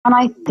And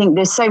I think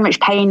there's so much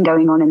pain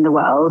going on in the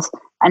world,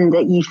 and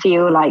that you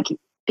feel like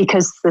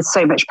because there's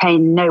so much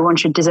pain, no one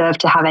should deserve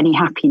to have any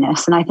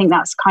happiness. And I think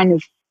that's kind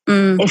of,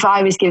 if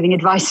I was giving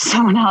advice to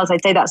someone else,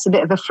 I'd say that's a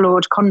bit of a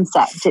flawed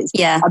concept. It's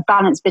a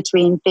balance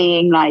between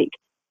being like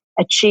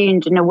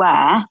attuned and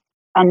aware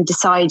and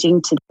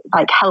deciding to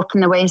like help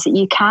in the ways that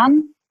you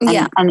can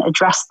and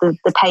address the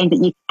pain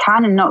that you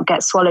can and not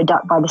get swallowed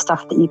up by the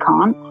stuff that you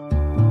can't.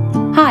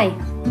 Hi,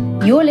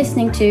 you're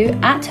listening to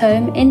At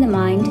Home in the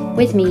Mind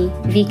with me,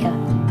 Vika.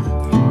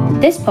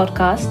 This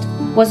podcast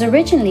was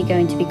originally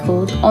going to be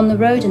called On the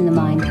Road in the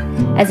Mind,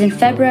 as in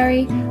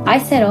February I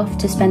set off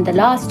to spend the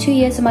last 2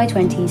 years of my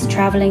 20s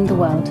travelling the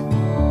world.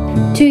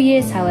 2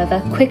 years,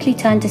 however, quickly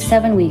turned to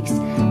 7 weeks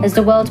as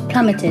the world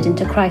plummeted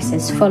into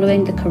crisis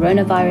following the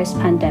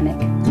coronavirus pandemic.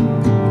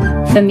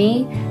 For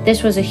me,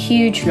 this was a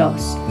huge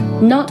loss,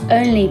 not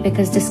only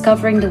because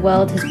discovering the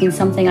world has been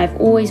something I've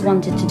always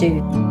wanted to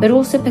do, but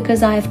also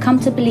because I have come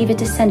to believe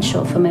it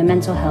essential for my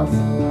mental health.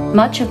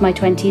 Much of my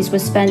 20s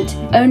was spent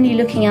only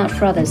looking out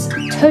for others,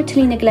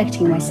 totally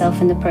neglecting myself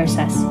in the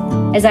process.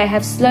 As I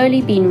have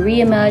slowly been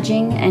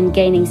re-emerging and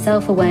gaining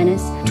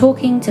self-awareness,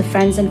 talking to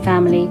friends and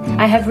family,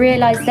 I have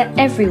realized that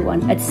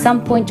everyone at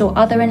some point or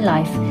other in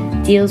life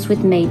deals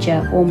with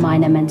major or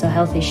minor mental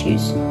health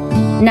issues.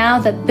 Now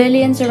that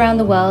billions around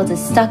the world are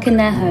stuck in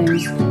their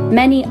homes,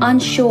 many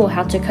unsure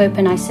how to cope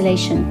in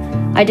isolation,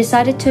 I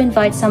decided to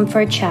invite some for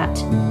a chat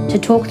to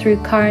talk through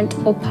current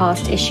or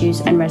past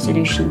issues and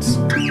resolutions.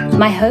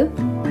 My hope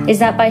is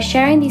that by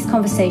sharing these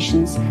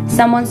conversations,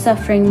 someone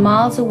suffering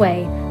miles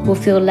away will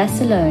feel less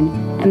alone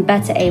and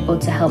better able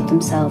to help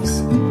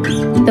themselves.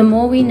 The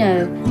more we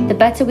know, the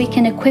better we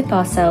can equip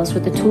ourselves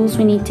with the tools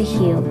we need to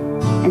heal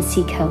and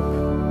seek help.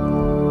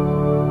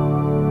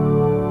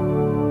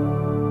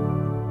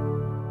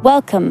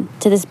 Welcome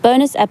to this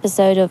bonus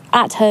episode of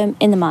At Home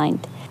in the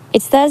Mind.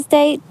 It's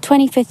Thursday,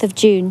 25th of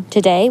June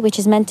today, which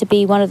is meant to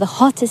be one of the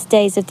hottest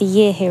days of the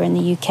year here in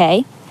the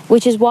UK,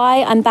 which is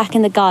why I'm back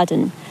in the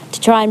garden to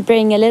try and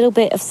bring a little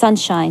bit of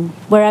sunshine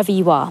wherever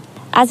you are.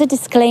 As a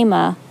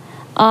disclaimer,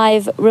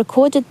 I've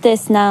recorded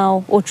this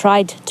now, or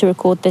tried to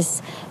record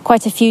this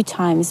quite a few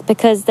times,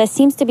 because there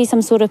seems to be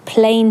some sort of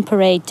plane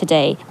parade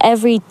today.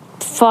 Every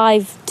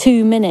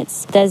 2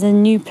 minutes, there's a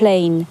new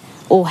plane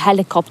or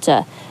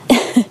helicopter.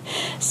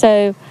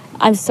 So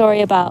I'm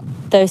sorry about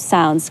those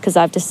sounds, because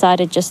I've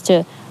decided just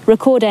to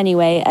record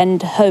anyway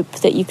and hope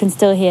that you can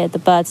still hear the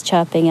birds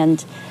chirping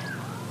and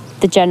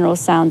the general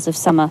sounds of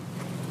summer.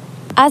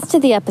 As to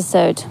the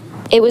episode,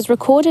 it was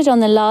recorded on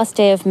the last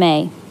day of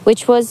May,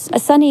 which was a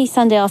sunny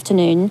Sunday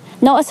afternoon,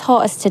 not as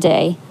hot as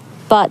today,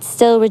 but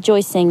still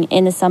rejoicing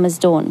in the summer's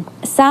dawn.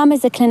 Sam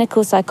is a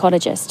clinical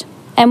psychologist,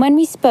 and when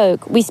we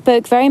spoke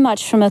very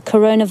much from a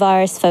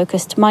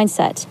coronavirus-focused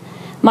mindset.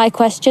 My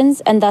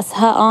questions, and thus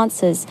her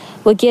answers,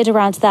 were geared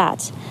around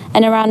that,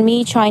 and around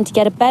me trying to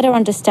get a better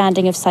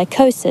understanding of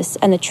psychosis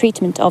and the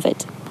treatment of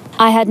it.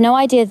 I had no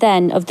idea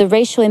then of the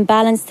racial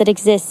imbalance that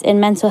exists in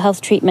mental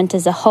health treatment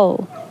as a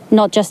whole,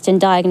 not just in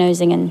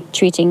diagnosing and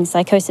treating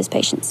psychosis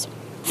patients.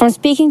 From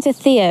speaking to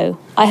Theo,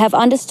 I have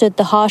understood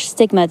the harsh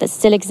stigma that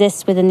still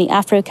exists within the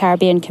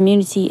Afro-Caribbean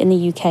community in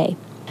the UK.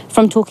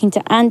 From talking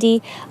to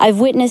Andy, I've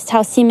witnessed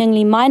how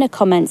seemingly minor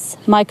comments,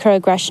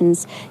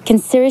 microaggressions, can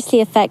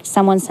seriously affect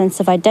someone's sense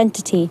of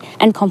identity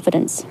and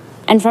confidence.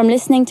 And from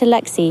listening to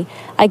Lexi,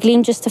 I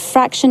gleaned just a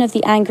fraction of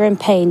the anger and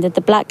pain that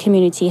the Black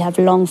community have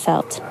long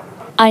felt.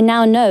 I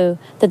now know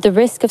that the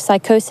risk of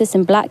psychosis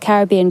in Black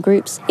Caribbean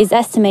groups is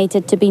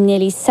estimated to be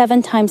nearly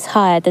 7 times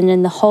higher than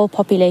in the whole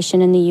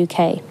population in the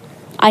UK.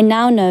 I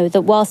now know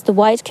that whilst the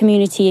white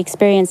community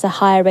experience a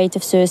higher rate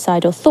of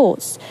suicidal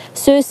thoughts,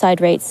 suicide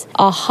rates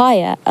are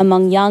higher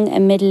among young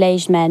and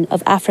middle-aged men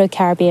of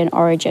Afro-Caribbean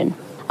origin.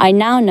 I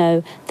now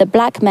know that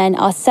Black men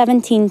are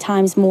 17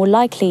 times more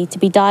likely to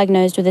be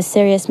diagnosed with a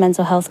serious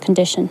mental health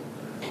condition.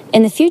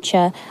 In the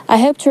future, I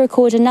hope to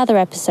record another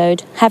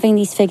episode having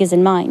these figures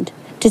in mind,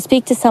 to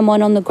speak to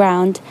someone on the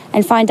ground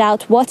and find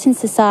out what in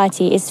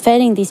society is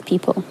failing these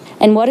people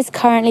and what is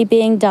currently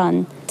being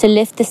done to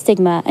lift the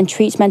stigma and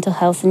treat mental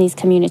health in these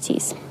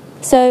communities.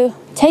 So,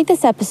 take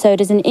this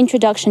episode as an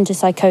introduction to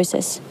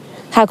psychosis,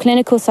 how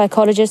clinical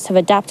psychologists have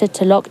adapted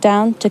to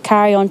lockdown to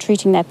carry on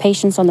treating their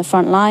patients on the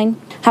front line,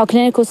 how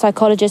clinical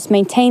psychologists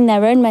maintain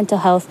their own mental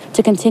health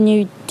to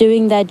continue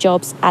doing their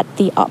jobs at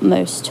the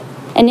utmost.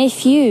 And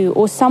if you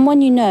or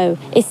someone you know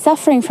is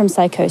suffering from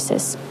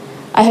psychosis,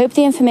 I hope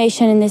the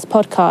information in this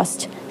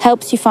podcast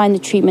helps you find the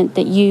treatment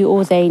that you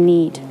or they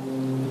need.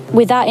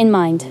 With that in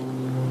mind,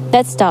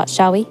 let's start,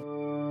 shall we?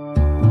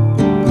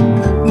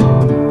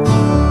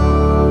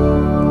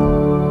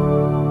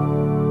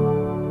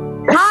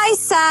 Hi,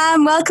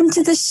 Sam. Welcome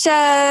to the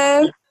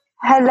show.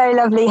 Hello,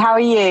 lovely. How are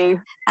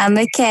you? I'm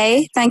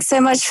okay. Thanks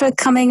so much for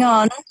coming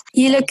on.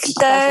 You look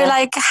so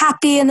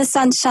happy in the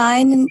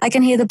sunshine, and I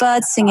can hear the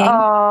birds singing in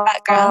the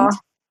background.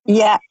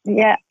 Yeah.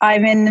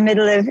 I'm in the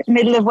middle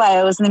of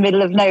Wales, in the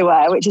middle of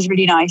nowhere, which is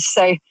really nice.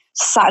 So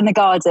sat in the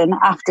garden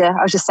after,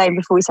 I was just saying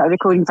before we started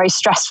recording, very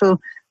stressful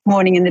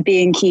morning in the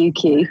B&Q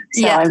queue.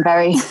 So I'm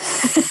very,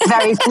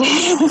 very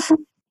pleased.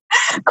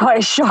 quite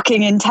a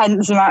shocking,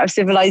 intense amount of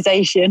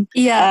civilization.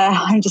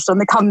 Yeah. I'm just on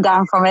the come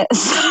down from it.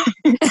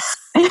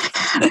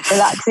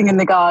 Relaxing in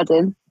the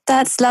garden.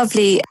 That's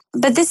lovely.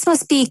 But this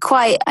must be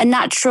quite a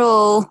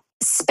natural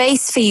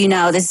space for you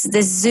now, this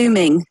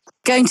Zooming.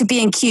 Going to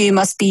B&Q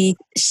must be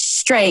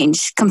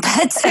strange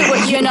compared to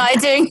what you and I are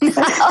doing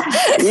now.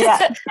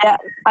 yeah.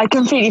 I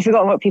completely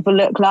forgot what people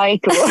look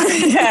like. So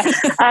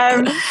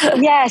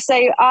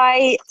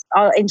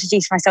I'll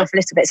introduce myself a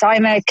little bit. So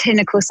I'm a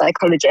clinical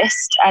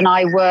psychologist and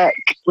I work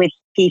with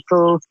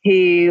people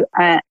who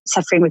are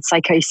suffering with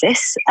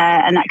psychosis.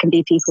 And that can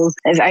be people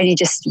that have only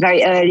just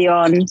very early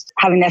on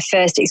having their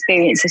first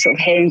experience of sort of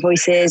hearing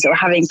voices or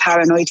having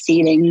paranoid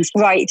feelings,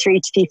 right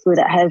through to people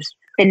that have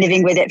been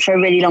living with it for a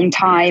really long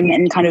time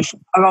and kind of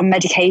are on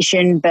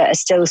medication but are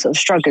still sort of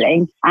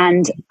struggling.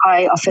 And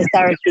I offer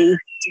therapy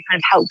to kind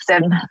of help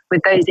them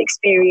with those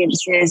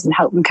experiences and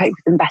help them cope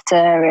with them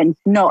better and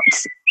not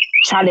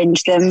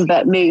challenge them,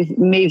 but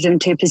move them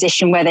to a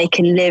position where they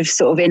can live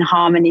sort of in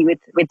harmony with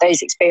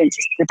those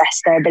experiences to the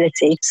best of their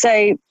ability.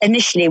 So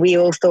initially we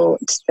all thought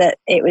that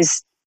it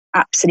was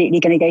absolutely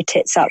going to go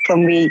tits up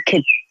when we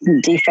could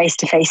do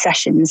face-to-face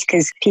sessions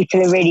because people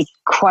are really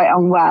quite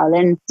unwell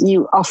and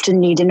you often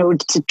need in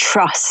order to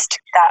trust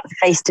that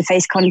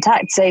face-to-face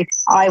contact. So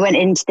I went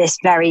into this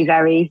very,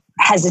 very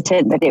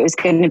hesitant that it was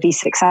going to be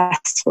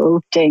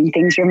successful doing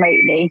things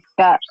remotely.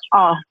 But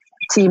our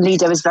team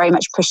leader was very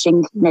much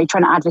pushing, trying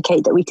to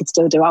advocate that we could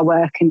still do our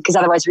work, and because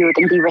otherwise we were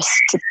going to be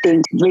risked of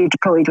being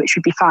redeployed, which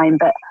would be fine.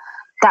 But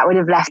that would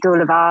have left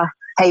all of our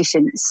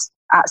patients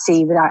at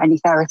sea without any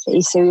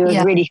therapy. So we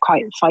were really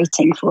quite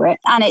fighting for it.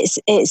 And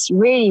it's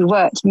really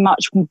worked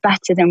much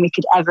better than we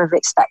could ever have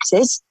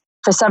expected.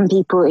 For some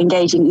people,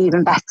 engaging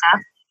even better,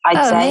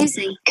 I'd say.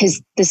 Amazing. Because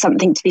there's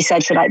something to be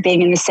said for like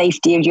being in the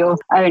safety of your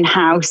own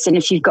house. And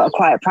if you've got a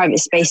quiet private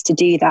space to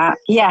do that,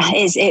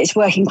 it's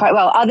working quite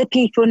well. Other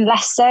people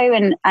less so.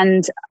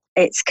 And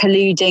it's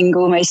colluding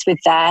almost with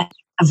their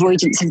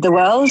avoidance of the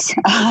world.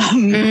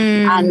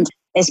 And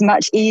it's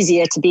much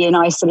easier to be an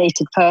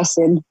isolated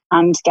person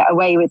and get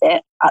away with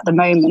it at the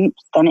moment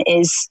than it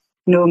is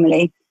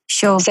normally.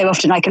 Sure. So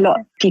often, like a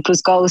lot of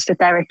people's goals for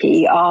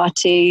therapy are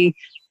to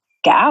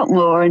get out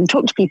more and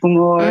talk to people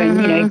more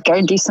and, go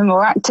and do some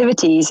more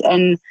activities.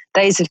 And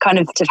those have kind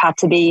of had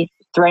to be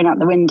thrown out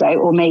the window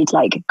or made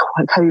like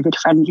COVID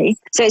friendly.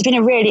 So it's been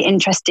a really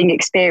interesting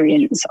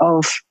experience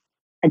of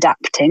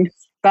adapting.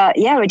 But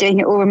yeah, we're doing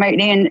it all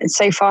remotely and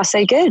so far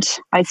so good,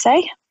 I'd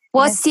say.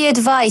 What's the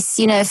advice,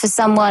 for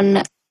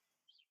someone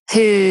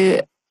who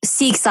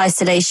seeks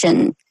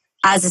isolation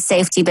as a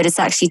safety, but it's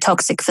actually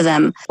toxic for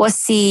them?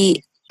 What's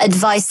the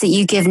advice that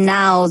you give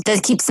now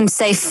that keeps them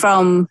safe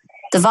from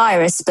the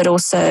virus, but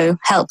also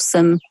helps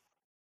them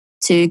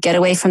to get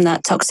away from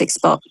that toxic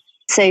spot?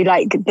 So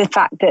like the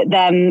fact that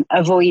them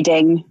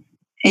avoiding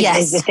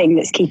is the thing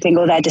that's keeping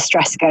all their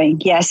distress going.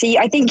 Yeah. So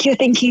I think you're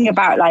thinking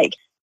about like,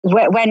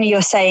 when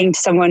you're saying to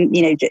someone,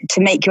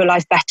 to make your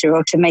life better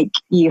or to make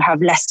you have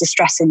less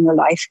distress in your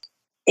life,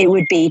 it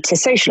would be to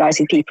socialize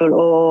with people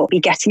or be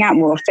getting out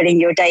more,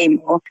 filling your day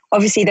more.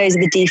 Obviously, those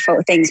are the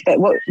default things. But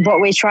what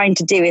we're trying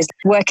to do is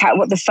work out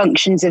what the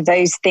functions of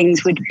those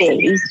things would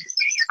be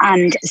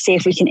and see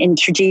if we can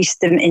introduce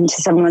them into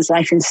someone's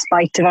life in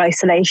spite of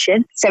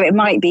isolation. So it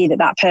might be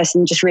that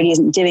person just really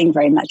isn't doing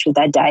very much with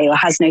their day or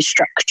has no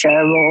structure,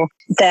 or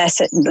their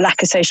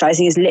lack of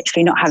socializing is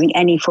literally not having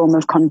any form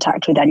of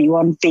contact with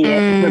anyone, be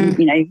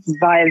it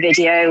via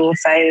video or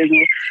phone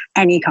or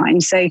any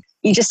kind. So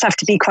you just have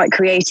to be quite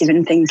creative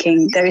in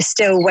thinking there is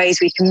still ways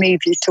we can move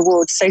you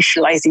towards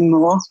socializing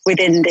more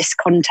within this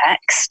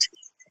context.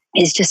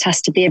 It just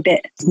has to be a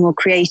bit more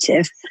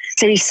creative.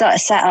 So we sort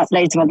of set up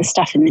loads of other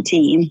stuff in the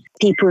team.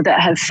 People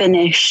that have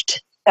finished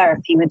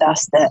therapy with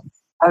us that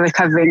are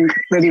recovering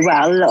really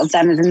well. A lot of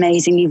them have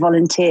amazingly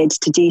volunteered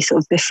to do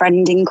sort of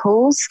befriending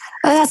calls.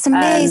 Oh, that's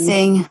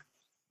amazing.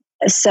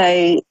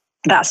 So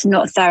that's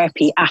not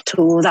therapy at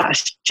all.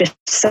 That's just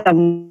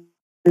someone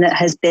that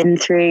has been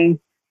through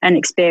an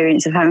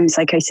experience of having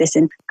psychosis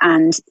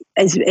and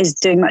is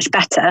doing much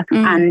better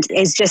and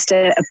is just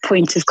a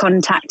point of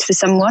contact for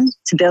someone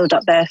to build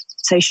up their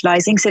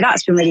socializing. So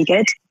that's been really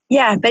good.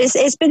 Yeah, but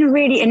it's been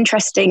really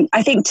interesting.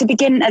 I think at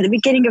the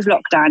beginning of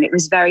lockdown, it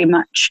was very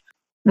much,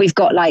 we've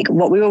got like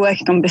what we were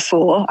working on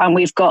before and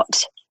we've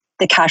got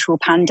the casual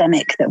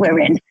pandemic that we're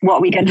in. What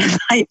are we going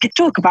to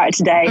talk about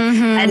today?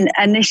 And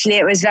initially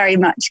it was very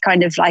much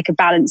kind of like a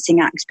balancing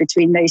act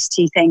between those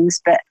two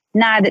things. But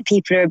now that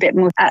people are a bit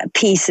more at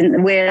peace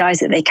and realise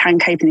that they can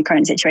cope in the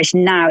current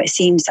situation, now it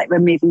seems like we're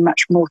moving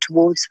much more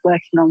towards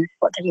working on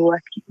what they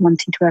were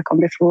wanting to work on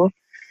before.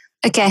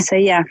 Okay. So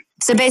yeah.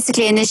 So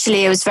basically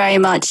initially it was very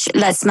much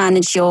let's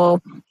manage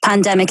your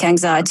pandemic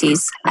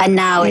anxieties. And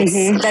now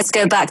it's let's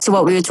go back to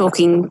what we were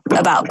talking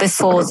about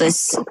before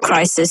this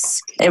crisis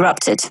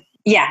erupted.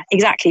 Yeah,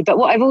 exactly. But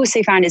what I've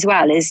also found as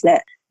well is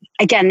that,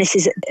 again, this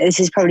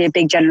is probably a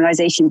big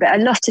generalization, but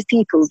a lot of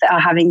people that are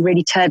having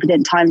really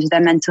turbulent times with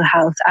their mental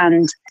health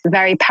and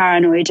very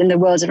paranoid and the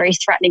world's a very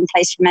threatening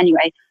place for them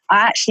anyway, are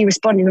actually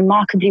responding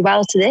remarkably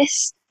well to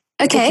this.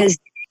 Okay. Because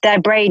their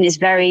brain is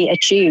very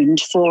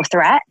attuned for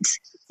threat.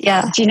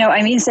 Yeah. Do you know what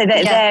I mean? So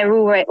that they're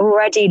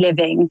already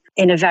living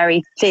in a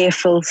very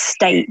fearful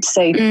state.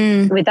 So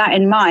with that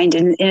in mind,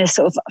 in a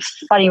sort of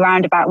funny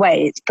roundabout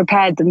way, it's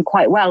prepared them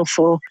quite well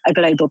for a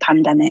global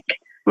pandemic.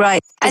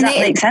 Right. Does that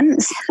make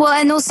sense? Well,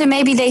 and also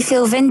maybe they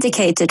feel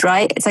vindicated,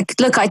 right? It's like,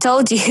 look, I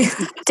told you,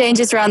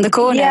 danger's around the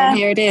corner, and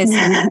here it is.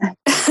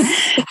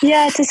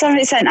 Yeah, to some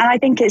extent. And I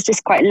think it's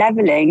just quite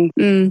leveling.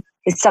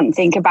 It's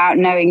something about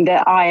knowing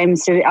that I'm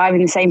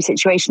in the same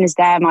situation as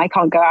them. I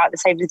can't go out the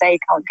same as they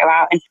can't go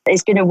out. And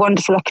it's been a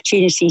wonderful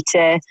opportunity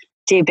to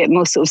do a bit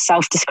more sort of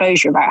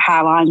self-disclosure about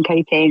how I'm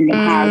coping and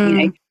how, you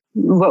know,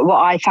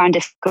 what I found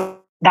difficult.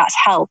 That's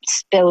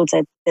helped build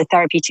a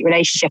therapeutic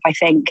relationship, I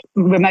think,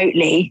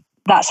 remotely.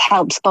 That's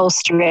helped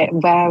bolster it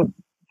where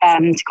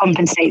to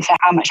compensate for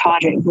how much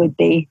harder it would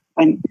be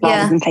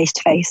rather than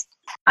face-to-face.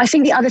 I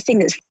think the other thing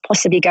that's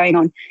possibly going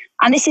on,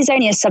 and this is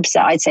only a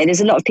subset, I'd say,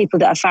 there's a lot of people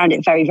that have found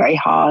it very, very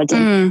hard.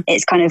 And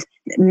it's kind of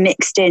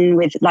mixed in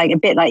with, like, a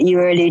bit like you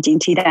were alluding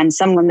to then,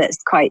 someone that's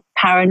quite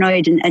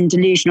paranoid and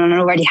delusional and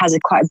already has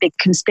quite a big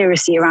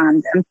conspiracy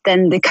around them.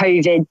 Then the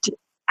COVID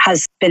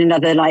has been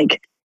another,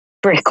 like,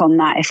 brick on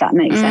that, if that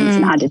makes sense,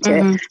 and added to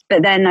it.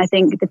 But then I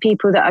think the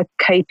people that are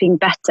coping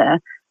better,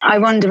 I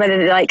wonder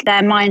whether, like,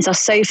 their minds are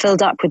so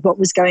filled up with what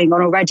was going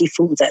on already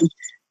for them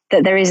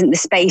that there isn't the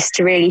space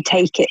to really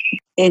take it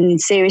in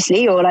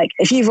seriously. Or, like,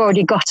 if you've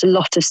already got a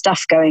lot of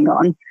stuff going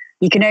on,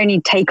 you can only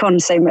take on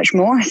so much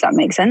more, if that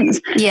makes sense.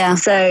 Yeah.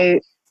 So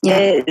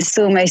it's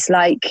almost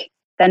like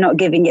they're not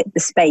giving it the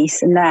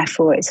space, and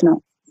therefore it's not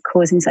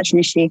causing such an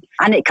issue.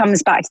 And it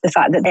comes back to the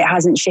fact that it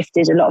hasn't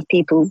shifted. A lot of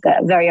people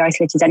that are very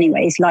isolated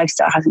anyways,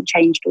 lifestyle hasn't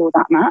changed all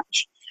that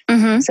much.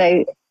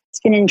 So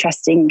it's been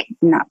interesting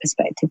in that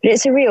perspective, but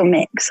it's a real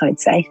mix, I'd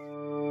say.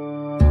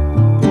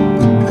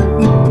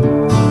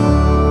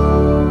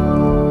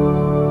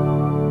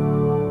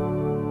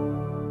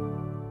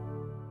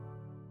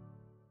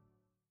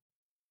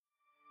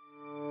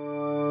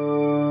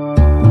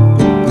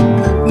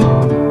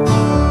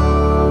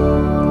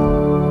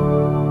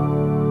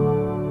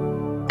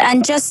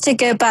 And just to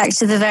go back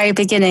to the very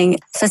beginning,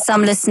 for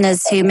some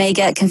listeners who may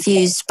get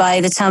confused by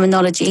the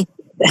terminology,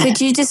 could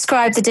you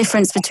describe the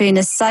difference between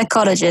a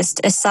psychologist,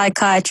 a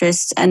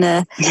psychiatrist, and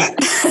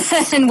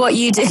and what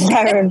you do?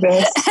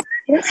 Therapist.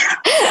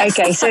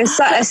 Okay, so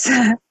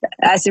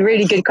that's a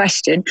really good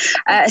question.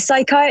 A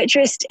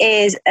psychiatrist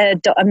is a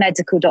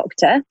medical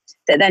doctor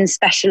that then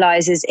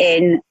specialises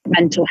in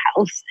mental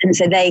health, and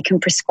so they can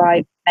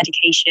prescribe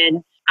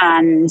medication.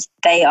 And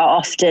they are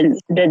often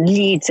the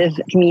leads of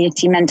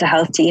community mental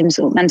health teams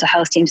or mental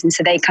health teams. And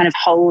so they kind of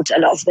hold a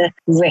lot of the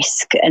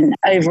risk and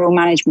overall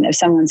management of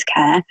someone's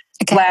care.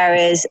 Okay.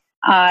 Whereas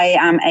I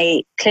am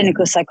a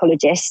clinical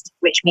psychologist,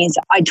 which means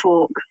I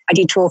do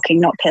talking,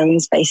 not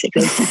pills,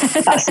 basically.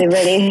 That's a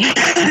really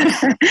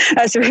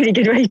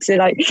good way to,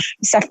 like,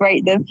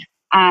 separate them.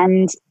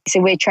 And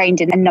so we're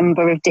trained in a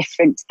number of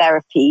different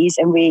therapies,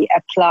 and we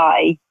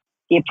apply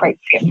the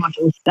appropriate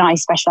models. And I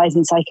specialise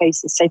in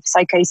psychosis. So for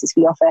psychosis,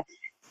 we offer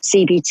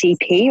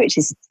CBTP, which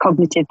is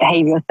cognitive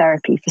behavioural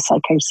therapy for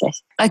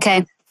psychosis.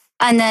 Okay.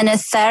 And then a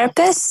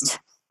therapist?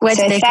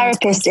 So a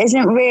therapist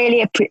isn't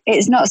really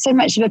it's not so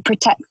much of a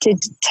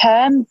protected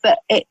term, but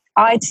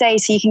I'd say,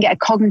 so you can get a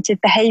cognitive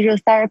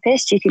behavioural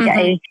therapist, you could get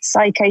a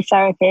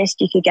psychotherapist,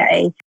 you could get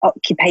a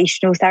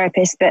occupational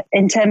therapist, but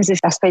in terms of,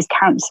 I suppose,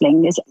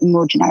 counselling is a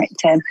more generic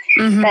term.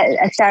 But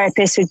a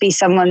therapist would be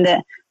someone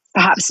that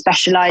perhaps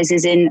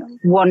specialises in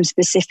one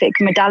specific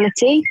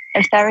modality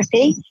of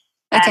therapy.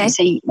 Okay.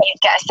 So you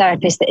get a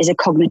therapist that is a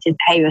cognitive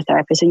behavioural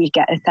therapist, and you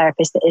get a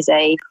therapist that is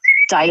a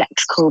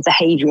dialectical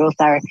behavioural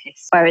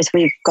therapist, whereas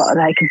we've got,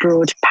 like, a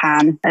broad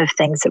pan of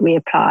things that we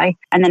apply.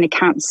 And then a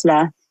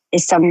counsellor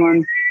is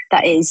someone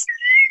that is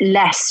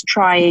less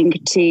trying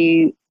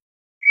to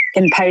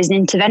impose an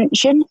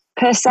intervention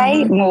per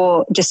se,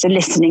 more just a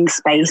listening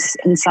space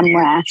and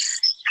somewhere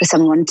for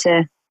someone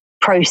to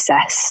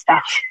process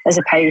stuff, as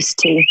opposed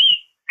to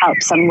help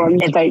someone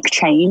evoke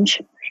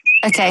change.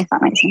 Okay.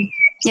 That makes sense.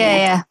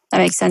 Yeah, that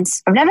makes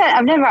sense. I've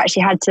never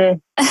actually had to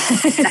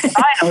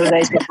define all of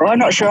those before. I'm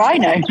not sure I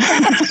know.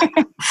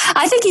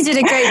 I think you did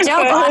a great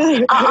job.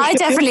 I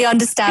definitely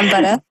understand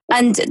better.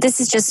 And this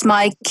is just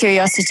my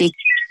curiosity.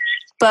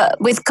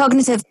 But with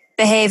cognitive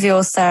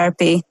behavioural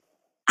therapy,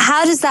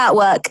 how does that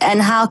work,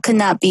 and how can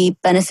that be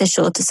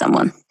beneficial to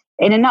someone?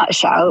 In a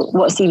nutshell,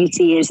 what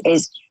CBT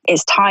is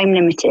it's time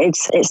limited.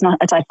 It's not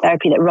a type of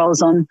therapy that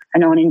rolls on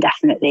and on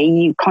indefinitely.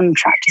 You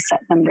contract a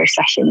set number of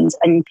sessions,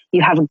 and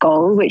you have a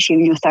goal which you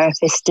and your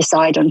therapist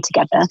decide on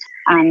together.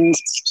 And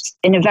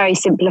in a very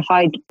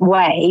simplified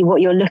way,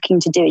 what you're looking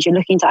to do is you're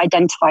looking to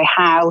identify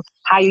how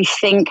you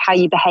think, how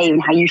you behave,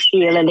 and how you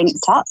feel are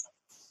linked up.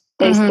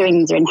 Those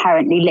things are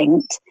inherently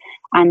linked.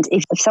 And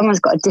if someone's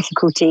got a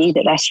difficulty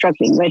that they're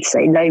struggling with,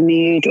 say low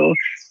mood or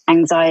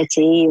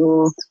anxiety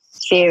or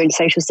fear in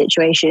social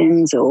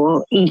situations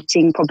or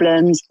eating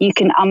problems, you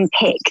can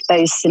unpick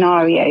those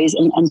scenarios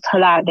and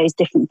pull out those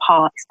different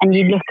parts. And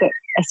you look at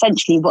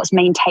essentially what's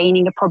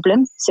maintaining a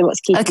problem. So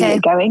what's keeping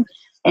it going.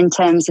 in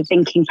terms of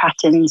thinking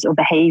patterns or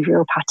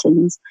behavioural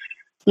patterns.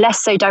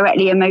 Less so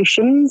directly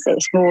emotions.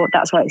 It's more,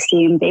 that's why it's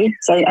CMB.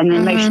 So, and the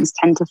emotions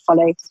tend to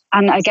follow.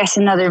 And I guess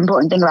another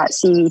important thing about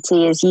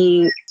CBT is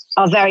you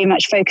are very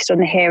much focused on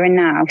the here and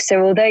now.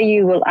 So although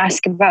you will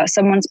ask about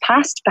someone's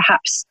past,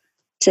 perhaps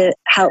to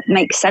help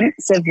make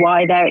sense of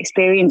why they're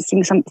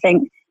experiencing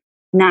something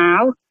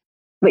now,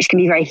 which can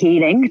be very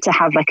healing to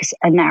have like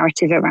a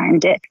narrative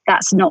around it,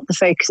 that's not the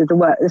focus of the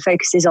work. The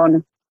focus is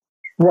on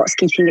what's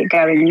keeping it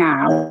going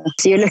now.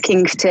 So you're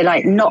looking to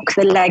like knock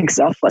the legs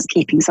off what's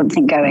keeping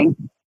something going.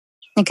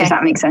 Okay. Does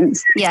that make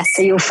sense? Yes.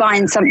 So you'll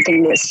find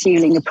something that's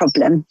fueling a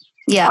problem.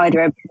 Yeah.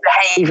 Either a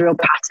behavioural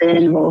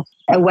pattern or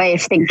a way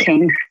of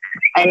thinking,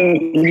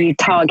 and you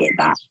target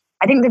that.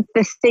 I think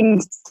the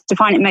thing to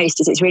find it most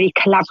is it's really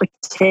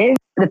collaborative.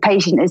 The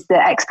patient is the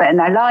expert in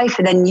their life,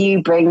 and then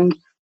you bring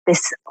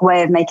this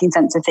way of making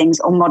sense of things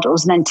or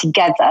models, and then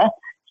together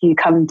you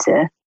come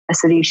to a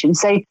solution.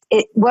 So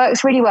it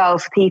works really well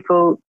for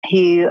people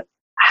who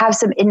have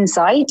some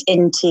insight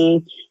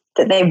into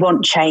that they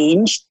want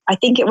change. I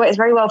think it works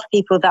very well for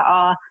people that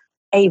are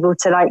able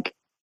to like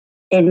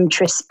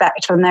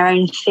introspect on their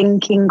own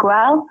thinking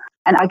well,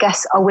 and I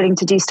guess are willing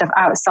to do stuff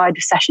outside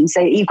of sessions.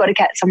 So you've got to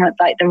get someone at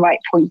like the right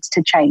point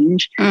to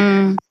change.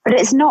 But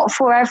it's not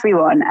for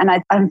everyone. And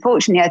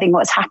unfortunately, I think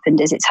what's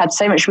happened is it's had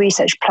so much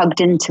research plugged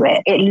into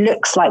it. It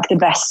looks like the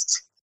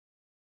best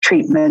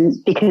treatment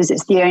because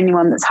it's the only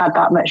one that's had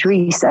that much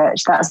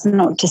research. That's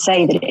not to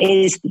say that it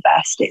is the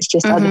best. It's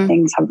just other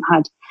things haven't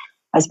had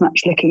as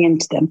much looking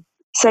into them.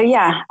 So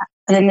yeah.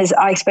 And then there's,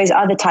 I suppose,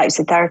 other types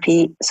of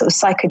therapy, sort of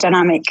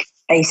psychodynamic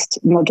based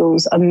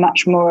models are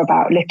much more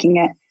about looking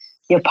at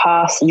your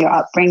past and your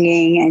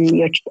upbringing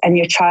and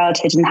your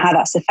childhood and how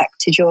that's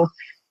affected your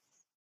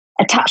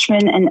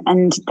attachment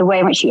and the way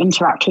in which you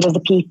interact with other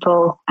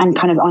people and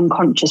kind of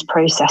unconscious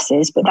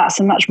processes. But that's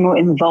a much more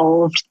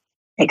involved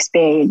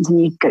experience,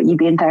 and you'd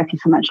be in therapy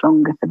for much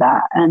longer for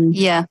that. And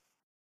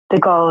the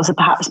goals are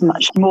perhaps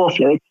much more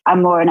fluid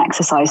and more an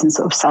exercise in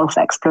sort of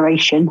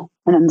self-exploration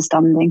and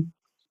understanding.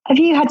 Have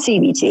you had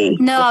CBT?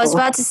 No, before? I was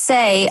about to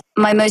say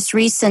my most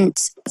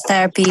recent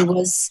therapy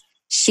was,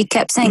 she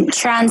kept saying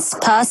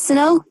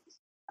transpersonal.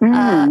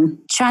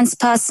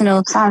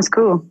 Transpersonal. Sounds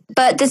cool.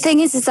 But the thing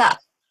is that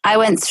I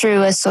went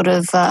through a sort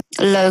of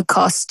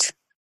low-cost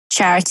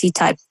charity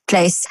type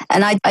place,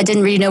 and I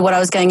didn't really know what I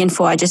was going in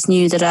for. I just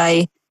knew that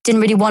I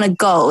didn't really want to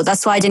go.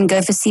 That's why I didn't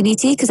go for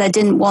CBT, because I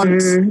didn't want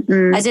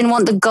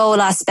the goal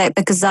aspect,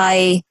 because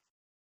I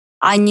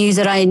knew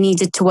that I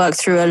needed to work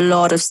through a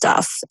lot of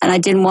stuff, and I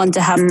didn't want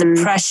to have the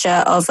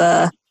pressure of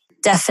a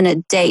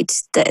definite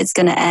date that it's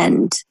going to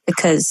end,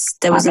 because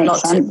there was a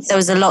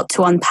lot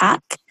to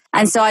unpack.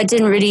 And so I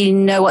didn't really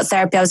know what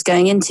therapy I was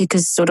going into,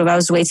 because sort of I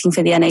was waiting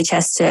for the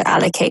NHS to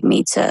allocate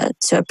me to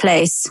a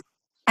place.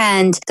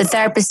 And the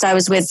therapist I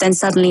was with then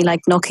suddenly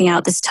like knocking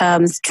out this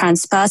term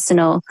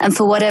transpersonal. And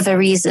for whatever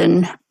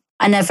reason,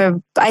 I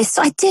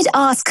did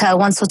ask her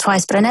once or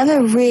twice, but I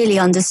never really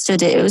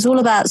understood it. It was all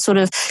about sort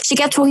of, she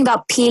kept talking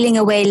about peeling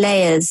away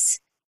layers.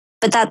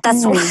 But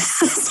that's all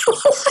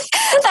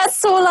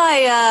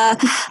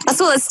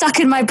that stuck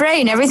in my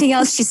brain. Everything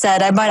else she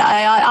said, I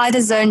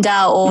either zoned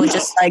out or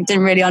just like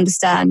didn't really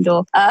understand.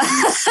 Or But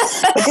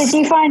did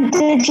you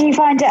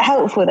find it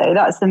helpful though?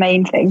 That's the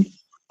main thing.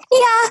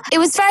 Yeah, it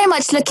was very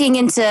much looking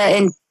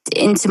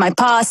into my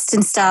past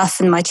and stuff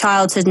and my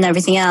childhood and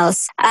everything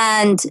else.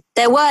 And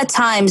there were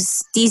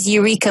times, these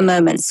eureka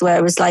moments where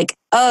it was like,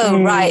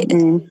 oh, right,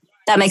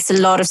 that makes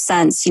a lot of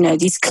sense. You know,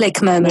 these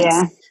click moments.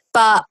 Yeah.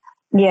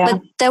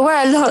 But there were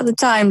a lot of the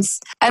times,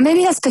 and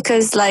maybe that's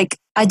because like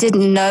I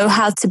didn't know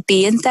how to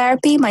be in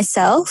therapy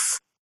myself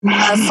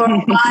for a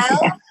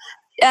while.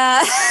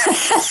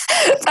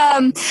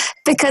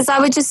 Because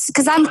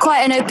I'm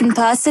quite an open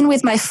person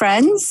with my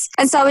friends,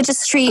 and so I would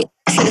just treat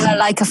her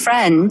like a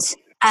friend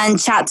and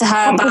chat to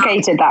her.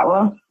 Complicated that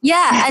one.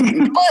 Yeah,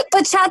 and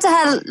but chat to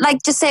her,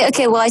 like just say,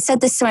 okay, well, I said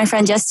this to my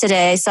friend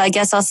yesterday, so I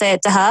guess I'll say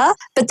it to her.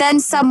 But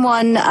then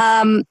someone,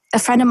 a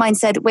friend of mine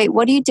said, wait,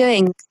 what are you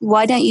doing?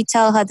 Why don't you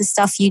tell her the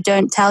stuff you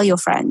don't tell your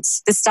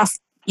friends? The stuff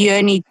you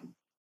only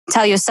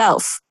tell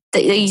yourself,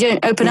 that you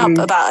don't open up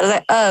about.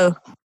 Like, oh.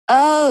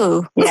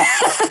 Yeah.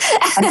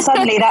 And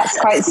suddenly that's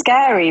quite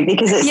scary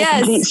because it's a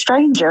complete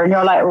stranger and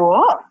you're like,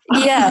 what?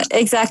 Yeah,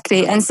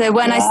 exactly. And so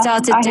when I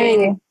started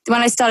doing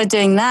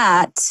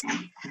that,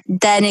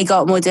 then it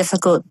got more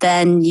difficult.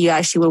 Then you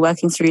actually were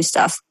working through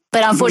stuff.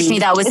 But unfortunately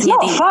that was it's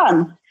not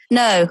fun.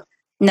 No.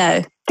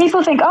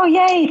 People think, oh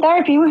yay,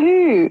 therapy,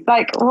 woohoo.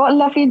 Like what a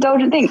lovely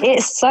indulgent thing.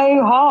 It's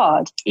so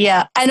hard.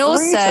 Yeah. And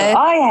also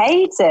I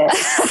hate it.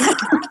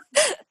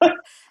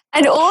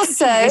 And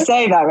also, you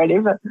say that really,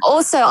 but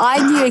also, I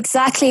knew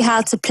exactly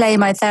how to play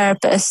my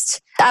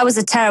therapist. I was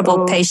a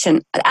terrible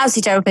patient,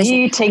 absolutely terrible patient.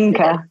 You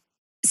tinker.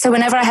 So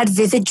whenever I had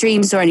vivid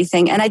dreams or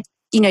anything, and I,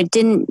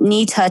 didn't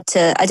need her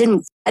to. I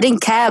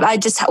didn't care. I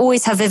just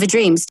always have vivid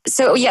dreams.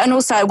 So yeah, and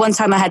also at one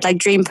time I had like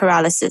dream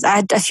paralysis. I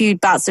had a few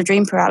bouts of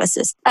dream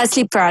paralysis,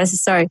 sleep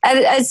paralysis. Sorry,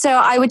 and so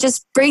I would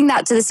just bring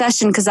that to the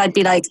session because I'd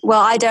be like, well,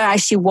 I don't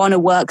actually want to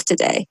work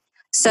today,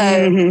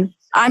 so.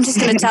 I'm just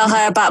going to tell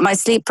her about my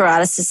sleep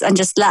paralysis and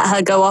just let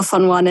her go off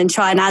on one and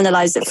try and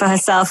analyze it for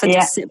herself and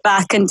just sit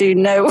back and do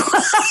no.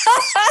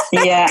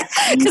 Yeah.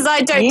 Because I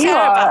don't care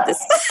about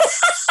this.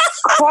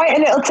 Quite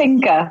a little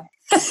tinker.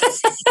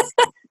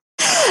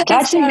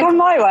 Glad she didn't come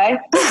my way.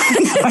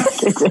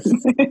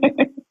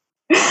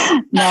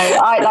 No,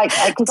 I've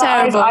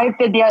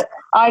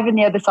been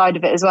the other side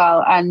of it as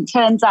well. And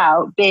turns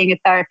out being a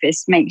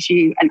therapist makes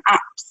you an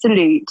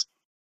absolute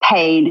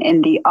pain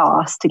in the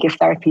arse to give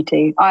therapy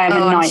to. I am a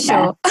nightmare.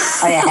 Sure.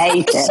 I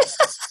hate it.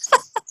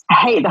 I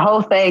hate the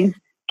whole thing.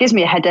 Gives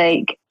me a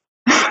headache.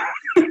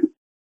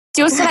 Do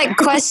you also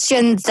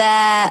question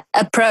their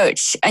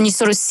approach, and you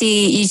sort of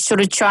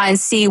try and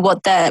see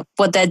what they're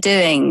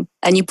doing,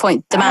 and you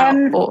point them out?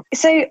 Or?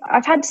 So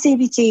I've had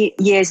CBT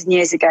years and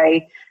years ago,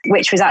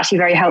 which was actually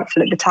very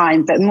helpful at the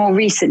time. But more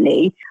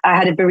recently, I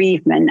had a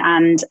bereavement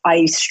and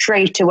I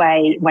straight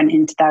away went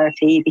into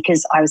therapy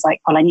because I was like,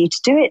 well, I need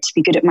to do it to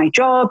be good at my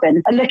job.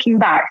 And looking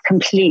back,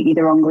 completely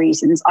the wrong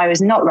reasons. I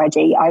was not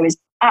ready. I was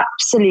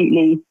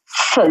absolutely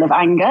full of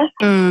anger,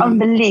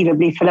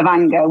 unbelievably full of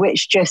anger,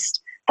 which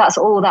that's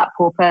all that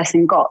poor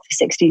person got for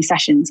 16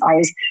 sessions. I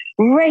was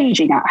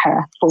raging at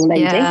her, poor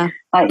lady. Yeah.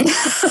 And the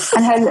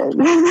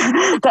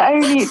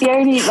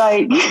only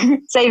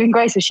saving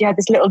grace was she had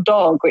this little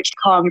dog which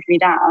calmed me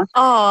down.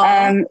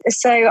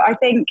 So I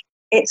think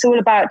it's all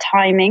about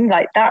timing.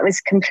 That was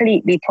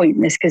completely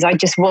pointless because I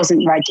just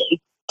wasn't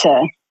ready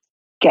to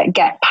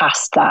get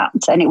past that,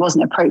 and it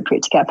wasn't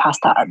appropriate to get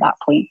past that at that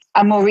point.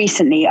 And more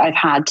recently, I've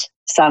had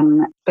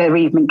some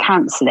bereavement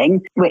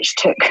counselling, which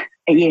took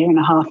a year and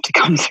a half to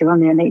come through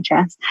on the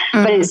NHS.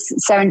 But it's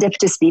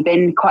serendipitously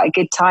been quite a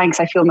good time because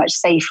I feel much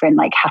safer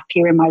and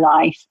happier in my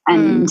life.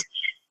 And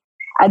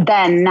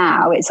then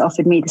now it's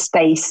offered me the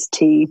space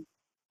to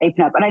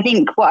open up. And I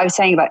think what I was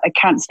saying about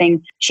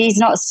counselling, she's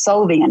not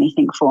solving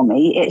anything for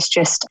me. It's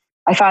just,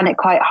 I found it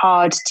quite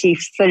hard to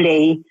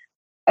fully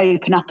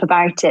open up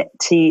about it.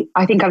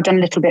 I think I've done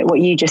a little bit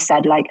what you just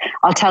said,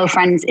 I'll tell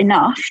friends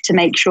enough to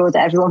make sure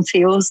that everyone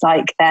feels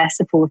like they're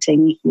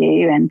supporting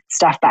you and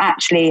stuff, but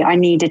actually I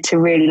needed to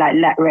really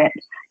let rip.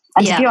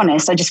 And to be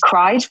honest, I just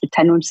cried for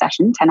 10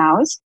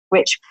 hours,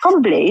 which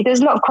probably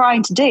there's a lot of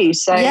crying to do.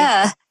 So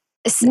yeah,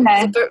 with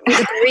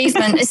the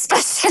bereavement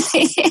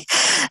especially.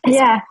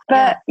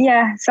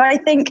 So I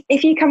think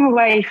if you come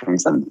away from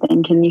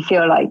something and you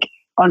feel like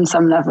on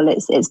some level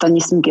it's done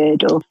you some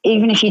good, or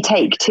even if you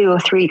take 2 or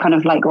 3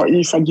 what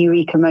you said,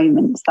 eureka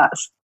moments,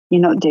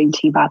 you're not doing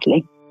too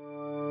badly.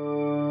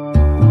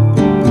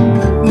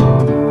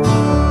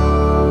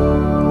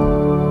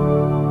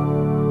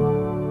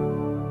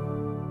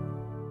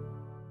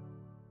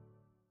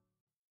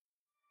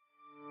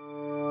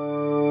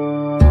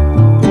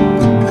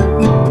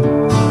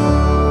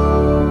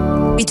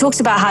 We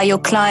talked about how your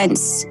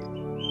clients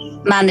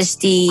manage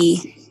the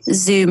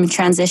Zoom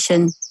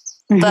transition,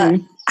 but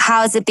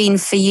how has it been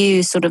for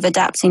you sort of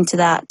adapting to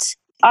that?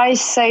 I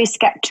was so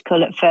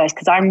skeptical at first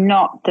because I'm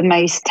not the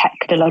most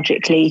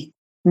technologically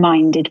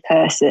minded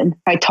person.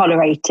 I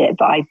tolerate it,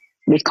 but I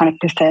would kind of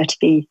prefer to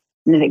be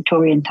in the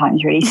Victorian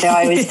times, really. So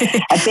I was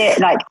a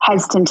bit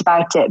hesitant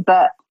about it.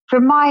 But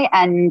from my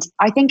end,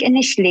 I think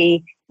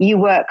initially you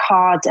work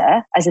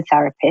harder as a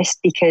therapist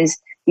because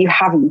you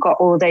haven't got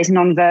all those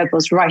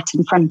non-verbals right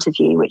in front of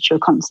you, which you're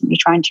constantly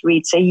trying to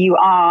read. So you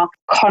are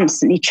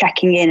constantly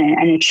checking in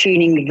and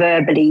attuning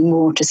verbally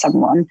more to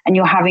someone, and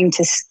you're having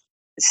to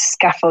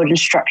scaffold and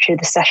structure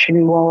the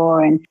session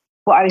more. And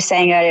what I was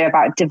saying earlier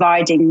about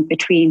dividing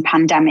between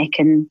pandemic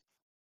and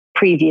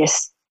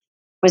previous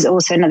was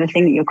also another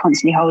thing that you're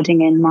constantly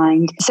holding in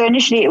mind. So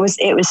initially it was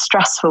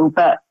stressful,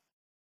 but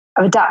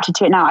I've adapted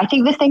to it now. I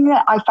think the thing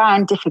that I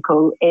found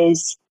difficult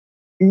is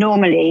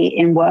normally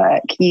in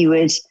work,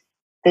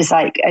 there's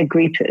a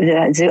group,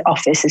 the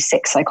office of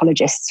 6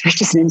 psychologists,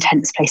 which is an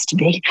intense place to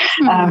be.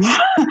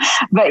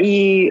 But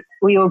we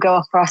all go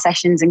off for our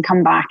sessions and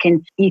come back,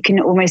 and you can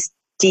almost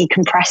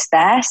decompress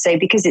there. So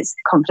because it's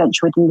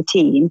confidential within the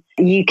team,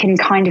 you can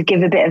kind of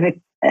give a bit of a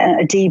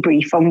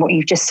debrief on what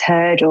you've just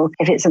heard, or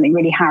if it's something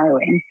really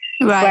harrowing.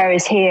 Right.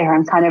 Whereas here,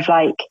 I'm kind of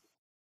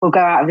we'll go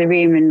out of the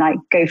room and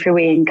go for a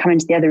wee and come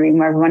into the other room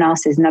where everyone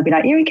else is, and they'll be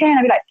like, "You okay?" And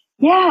I'll be like,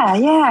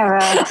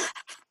 "Yeah."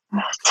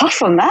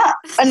 Tough on that,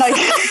 and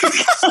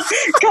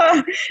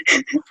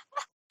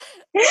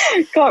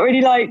can't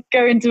really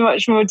go into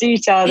much more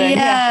detail. Then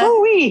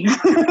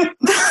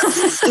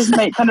just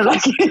make kind of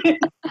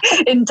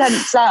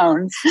intense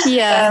sounds. So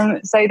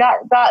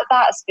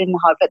that's been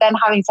hard. But then,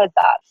 having said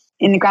that,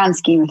 in the grand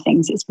scheme of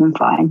things, it's been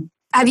fine.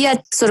 Have you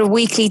had sort of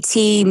weekly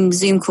team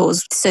Zoom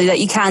calls so that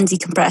you can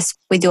decompress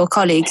with your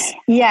colleagues?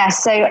 Yeah,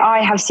 so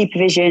I have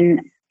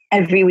supervision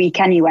every week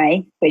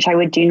anyway, which I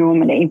would do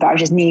normally, but I've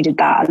just needed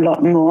that a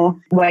lot more,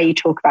 where you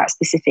talk about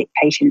specific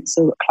patients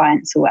or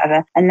clients or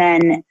whatever. And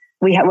then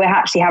we're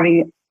actually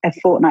having a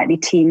fortnightly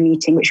team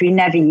meeting, which we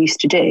never used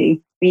to do.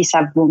 We used to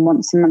have one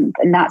once a month,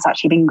 and that's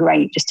actually been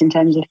great just in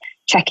terms of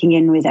checking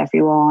in with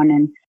everyone.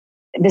 And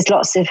there's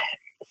lots of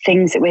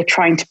things that we're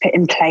trying to put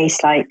in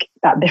place, like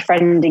that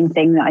befriending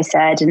thing that I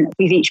said, and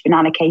we've each been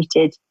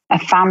allocated a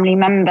family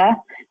member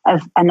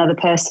of another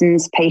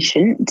person's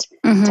patient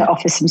to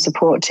offer some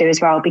support to as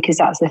well, because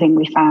that's the thing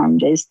we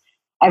found is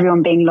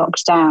everyone being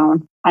locked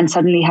down and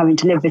suddenly having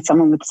to live with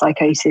someone with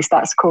psychosis,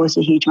 that's caused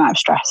a huge amount of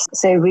stress.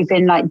 So we've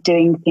been like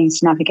doing things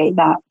to navigate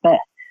that. But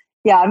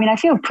yeah, I mean, I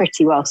feel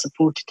pretty well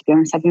supported, to be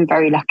honest. I've been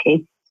very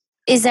lucky.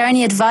 Is there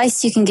any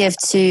advice you can give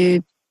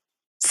to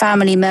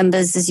family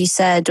members, as you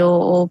said,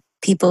 or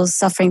people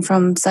suffering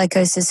from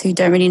psychosis who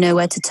don't really know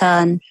where to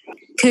turn?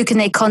 Who can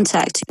they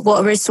contact?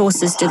 What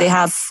resources do they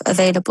have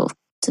available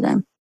to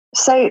them?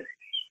 So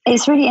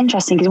it's really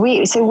interesting because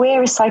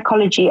we're a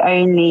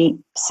psychology-only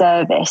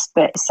service,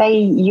 but say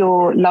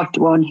your loved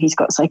one who's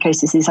got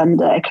psychosis is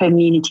under a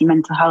community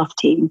mental health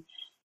team.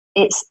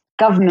 It's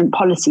government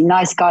policy,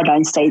 NICE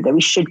guidelines state that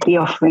we should be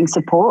offering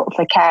support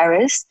for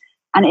carers.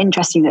 And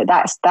interesting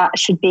that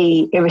should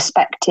be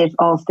irrespective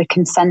of the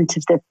consent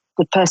of the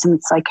person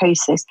with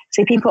psychosis.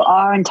 So people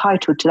are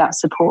entitled to that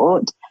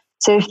support.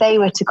 So if they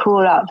were to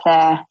call up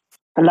their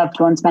loved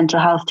one's mental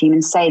health team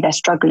and say they're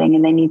struggling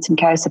and they need some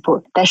care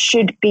support, there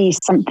should be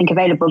something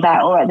available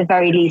there, or at the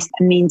very least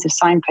a means of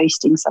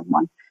signposting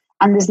someone.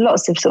 And there's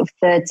lots of sort of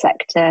third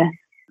sector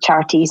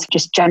charities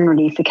just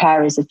generally for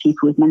carers of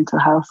people with mental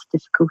health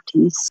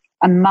difficulties.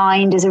 And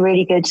Mind is a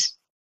really good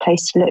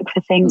place to look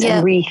for things,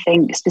 and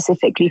Rethink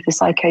specifically for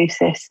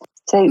psychosis.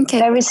 So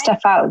there is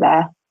stuff out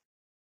there.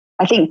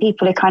 I think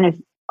people are kind of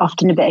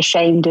often a bit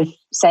ashamed of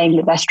saying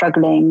that they're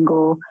struggling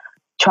or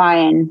try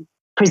and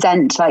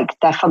present like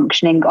they're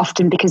functioning,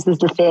 often because there's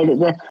the fear that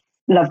the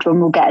loved one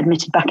will get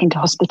admitted back into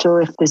hospital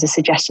if there's a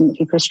suggestion that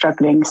people are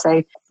struggling.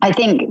 So I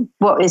think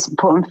what is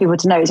important for people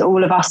to know is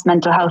all of us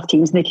mental health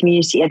teams in the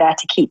community are there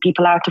to keep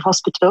people out of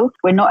hospital.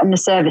 We're not in the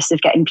service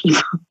of getting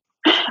people.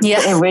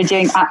 Yeah, we're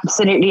doing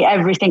absolutely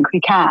everything we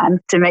can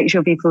to make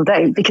sure people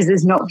don't, because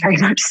there's not very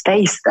much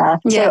space there.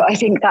 Yeah. So I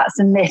think that's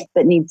a myth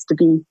that needs to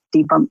be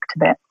debunked a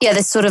bit. Yeah,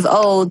 this sort of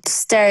old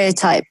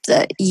stereotype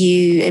that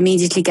you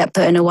immediately get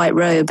put in a white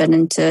robe and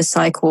into a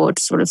psych ward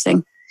sort of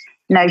thing.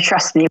 No,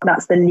 trust me,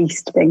 that's the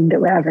least thing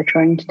that we're ever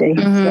trying to do.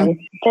 So,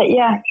 but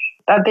yeah,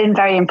 I've been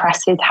very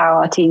impressed with how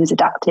our team's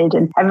adapted,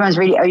 and everyone's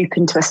really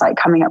open to us like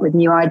coming up with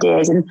new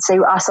ideas. And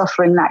so us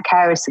offering that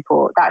carer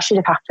support, that should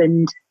have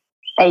happened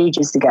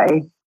ages ago,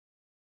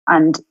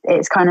 and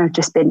it's kind of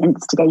just been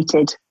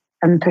instigated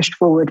and pushed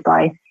forward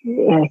by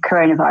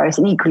coronavirus.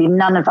 And equally,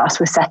 none of us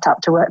were set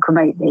up to work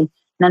remotely.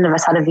 None of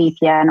us had a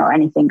VPN or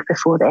anything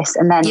before this,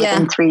 and then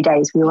within 3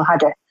 days we all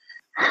had it.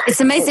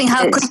 It's amazing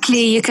how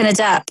quickly you can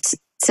adapt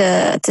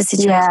to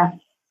situations. Yeah.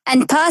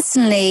 And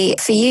personally,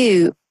 for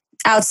you,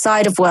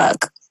 outside of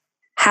work,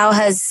 how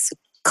has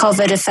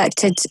COVID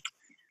affected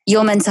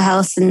your mental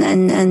health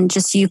and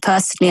just you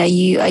personally?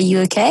 Are you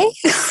okay?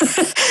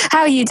 How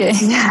are you doing?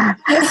 Yeah.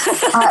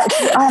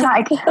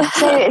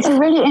 So it's a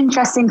really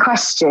interesting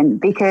question,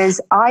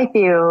 because I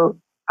feel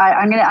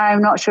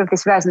I'm not sure if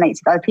this resonates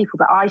with other people,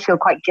 but I feel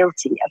quite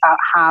guilty about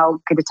how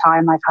good a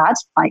time I've had.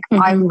 Like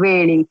I'm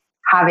really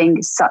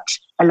having such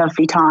a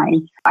lovely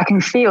time. I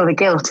can feel the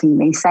guilt in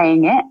me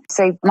saying it.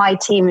 So my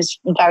team was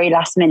very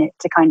last minute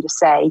to kind of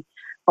say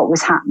what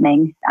was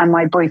happening, and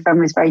my boyfriend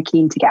was very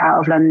keen to get out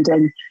of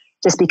London,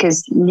 just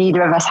because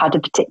neither of us had a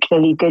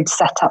particularly good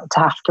setup to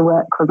have to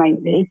work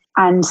remotely.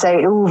 And so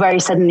it all very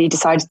suddenly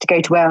decided to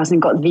go to Wales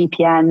and got the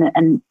VPN,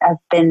 and I've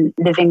been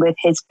living with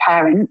his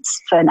parents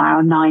for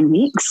now 9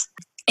 weeks.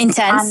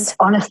 Intense. And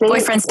honestly,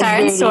 boyfriend's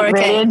parents, really, or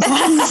okay?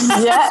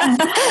 Really yeah,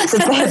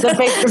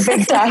 the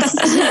big test.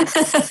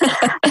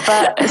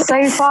 But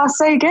so far,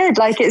 so good.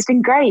 Like, it's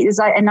been great. There's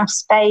like enough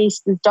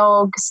space, the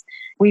dogs.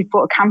 We've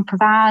bought a camper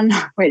van,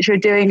 which we're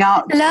doing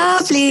up.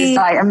 Lovely. It's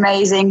like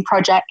amazing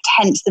project,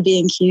 hence the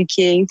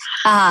B&QQ,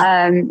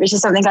 which is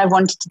something I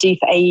wanted to do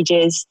for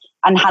ages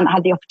and hadn't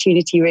had the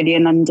opportunity really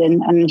in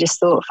London, and just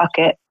thought, fuck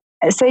it.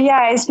 So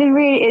yeah, it's been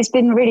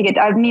really good.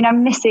 I mean,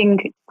 I'm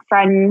missing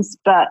friends,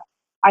 but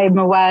I'm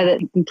aware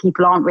that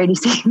people aren't really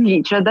seeing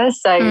each other.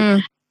 So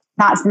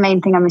that's the main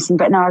thing I'm missing.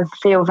 But no, I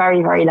feel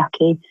very, very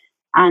lucky.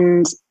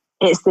 And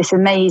it's this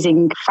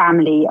amazing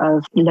family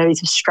of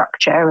loads of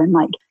structure and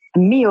like a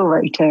meal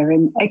rota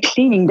and a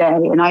cleaning day,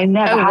 and I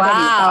never had any of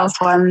that,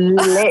 so I'm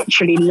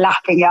literally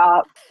lapping it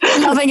up.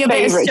 Having a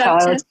bit of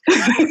structure.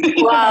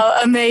 Wow,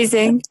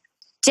 amazing.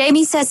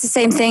 Jamie says the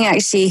same thing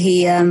actually.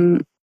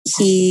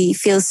 He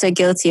feels so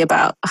guilty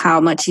about how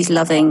much he's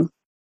loving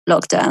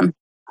lockdown.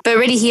 But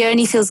really, he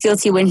only feels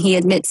guilty when he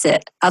admits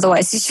it.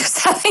 Otherwise, he's just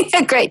having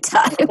a great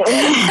time.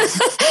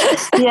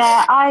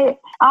 Yeah,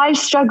 I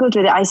struggled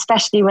with it,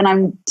 especially when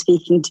I'm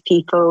speaking to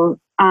people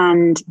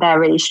and they're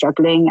really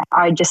struggling.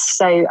 I'm just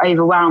so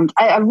overwhelmed.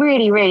 I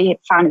really, really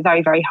found it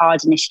very, very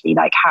hard initially,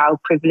 like how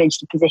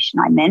privileged a position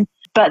I'm in.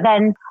 But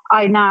then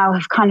I now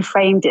have kind of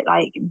framed it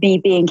like me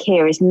being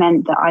here has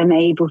meant that I'm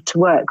able to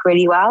work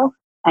really well.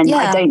 And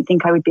I don't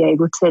think I would be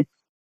able to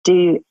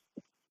do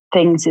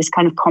things as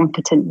kind of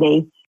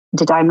competently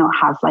did I not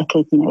have like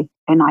a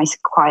nice,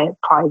 quiet,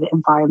 private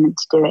environment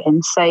to do it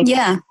in. So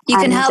yeah, you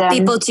can help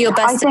people to your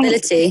best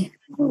ability,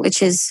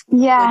 which is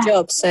your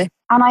job. So,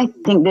 and I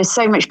think there's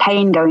so much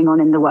pain going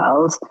on in the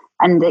world,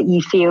 and that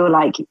you feel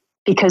like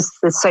because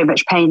there's so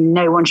much pain,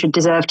 no one should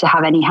deserve to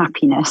have any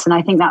happiness. And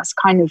I think that's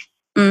kind of,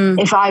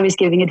 if I was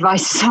giving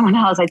advice to someone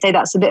else, I'd say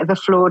that's a bit of a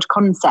flawed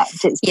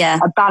concept. It's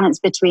a balance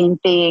between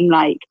being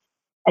like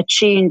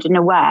attuned and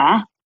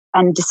aware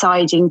and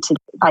deciding to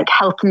like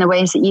help in the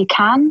ways that you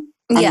can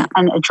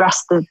and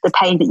address the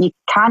pain that you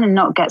can and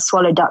not get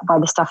swallowed up by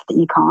the stuff that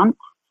you can't.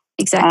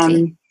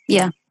 Exactly.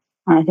 And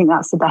I think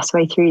that's the best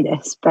way through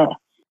this. But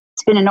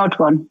it's been an odd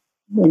one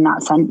in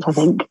that sense, I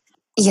think.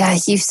 Yeah,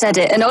 you've said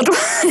it. An odd one.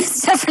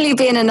 It's definitely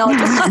been an odd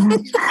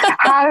one.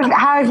 How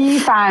have you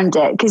found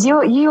it? Because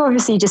you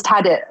obviously just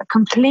had a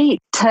complete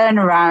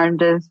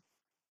turnaround of,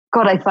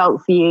 God, I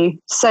felt for you.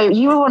 So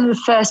you were one of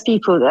the first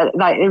people that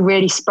like it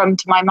really sprung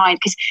to my mind,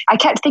 because I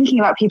kept thinking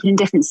about people in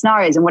different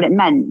scenarios and what it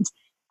meant.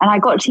 And I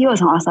got to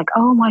yours and I was like,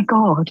 oh my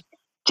God,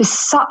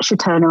 just such a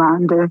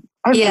turnaround of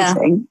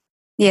everything.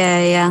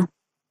 Yeah.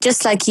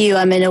 Just like you,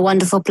 I'm in a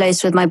wonderful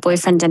place with my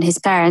boyfriend and his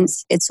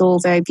parents. It's all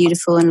very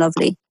beautiful and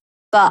lovely.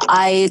 But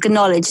I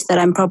acknowledge that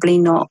I'm probably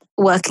not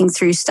working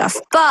through stuff.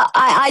 But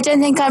I don't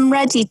think I'm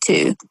ready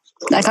to.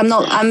 Like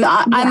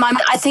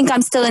I think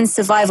I'm still in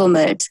survival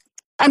mode.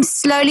 I'm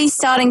slowly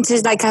starting to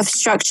like have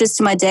structures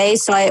to my day.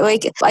 So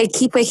I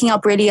keep waking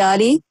up really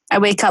early. I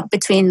wake up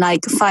between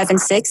like 5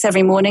 and 6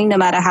 every morning, no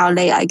matter how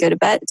late I go to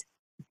bed.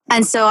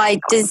 And so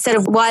instead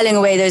of whiling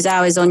away those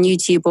hours on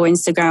YouTube or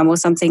Instagram or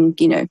something,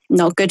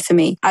 not good for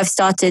me, I've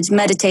started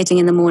meditating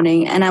in the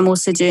morning. And I'm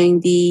also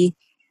doing the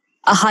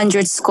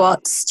 100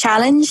 squats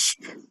challenge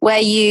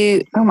where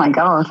oh my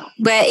God,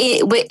 where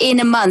in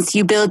a month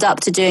you build up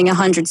to doing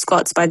 100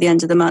 squats by the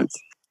end of the month.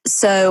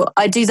 So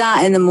I do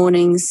that in the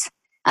mornings.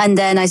 And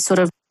then I sort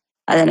of,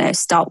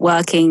 start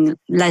working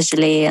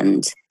leisurely,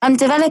 and I'm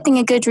developing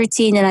a good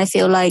routine, and I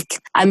feel like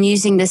I'm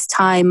using this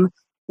time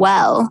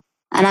well,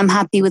 and I'm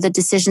happy with the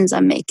decisions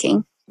I'm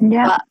making.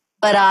 Yeah.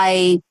 But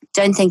I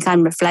don't think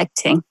I'm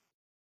reflecting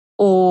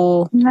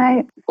or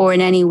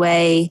in any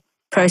way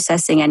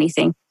processing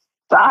anything.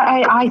 But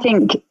I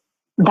think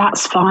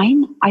that's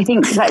fine. I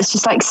think let's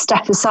just like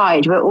step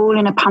aside. We're all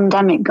in a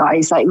pandemic,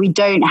 guys. Like we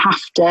don't have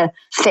to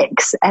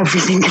fix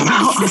everything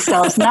about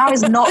ourselves. Now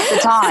is not the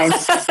time.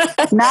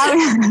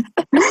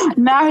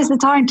 Now is the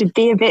time to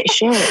be a bit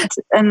shit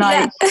and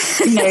like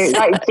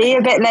be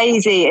a bit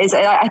lazy.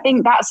 I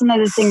think that's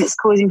another thing that's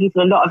causing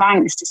people a lot of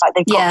angst. It's like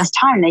they've got this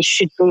time. They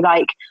should be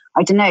like,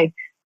 I don't know,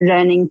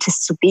 learning to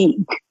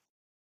speak.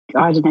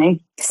 I don't know,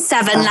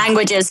 7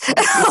 languages,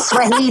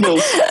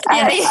 Swahili,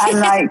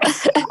 and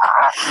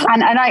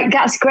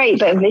that's great.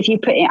 But if you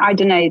put it, I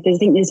don't know, I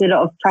think there's a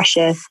lot of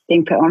pressure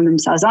being put on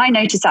themselves. I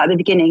noticed that at the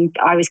beginning.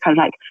 I was kind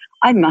of like,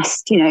 I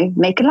must,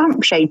 make a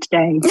lampshade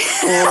today,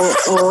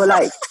 or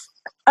like.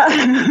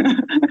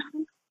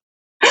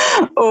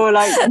 Or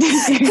like,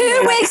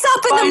 who wakes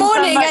up in the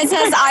morning and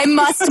says, I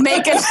must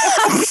make a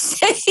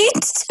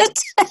lampshade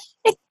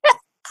today?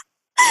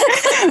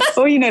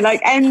 Or like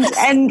end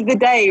the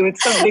day with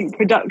something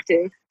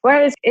productive.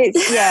 Whereas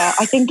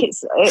I think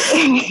it's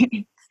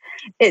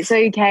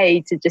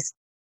okay to just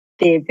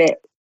be a bit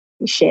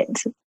shit.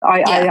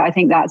 I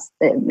think that's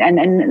it.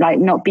 And like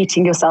not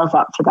beating yourself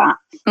up for that,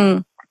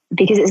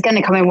 because it's going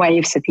to come in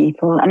waves for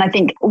people. And I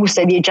think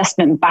also the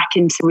adjustment back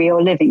into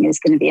real living is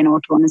going to be an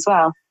odd one as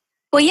well.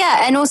 Well,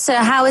 yeah, and also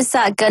how is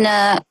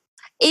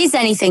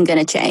anything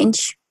gonna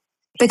change?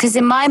 Because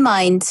in my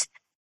mind,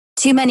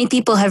 too many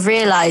people have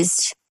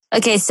realized,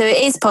 okay, so it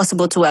is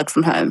possible to work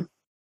from home.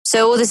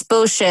 So all this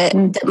bullshit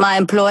that my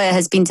employer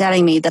has been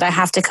telling me that I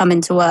have to come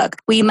into work,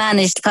 we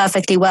managed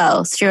perfectly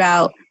well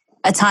throughout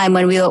a time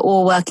when we were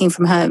all working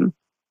from home.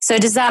 So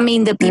does that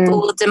mean that people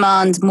will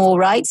demand more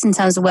rights in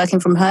terms of working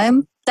from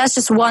home? That's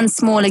just one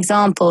small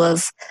example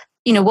of,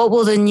 what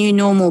will the new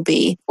normal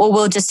be? Or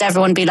will just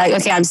everyone be like,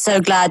 okay, I'm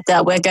so glad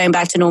that we're going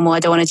back to normal. I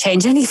don't want to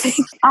change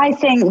anything. I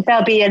think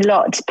there'll be a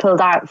lot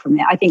pulled out from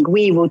it. I think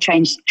we will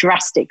change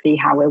drastically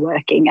how we're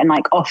working and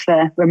like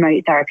offer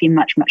remote therapy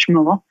much, much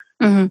more.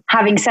 Mm-hmm.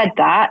 Having said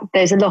that,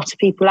 there's a lot of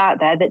people out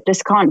there that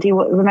just can't do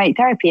remote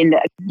therapy and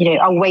that,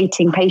 are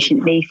waiting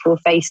patiently for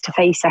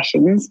face-to-face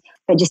sessions,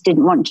 but just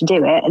didn't want to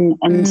do it.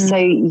 And so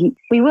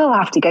we will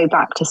have to go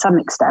back to some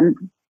extent.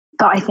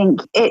 But I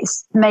think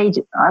it's made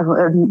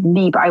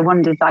me, but I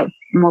wondered like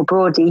more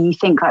broadly, you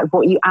think like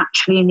what you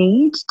actually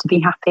need to be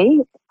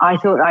happy. I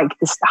thought like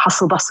this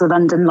hustle bustle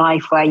London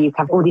life where you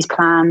have all these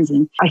plans,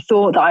 and I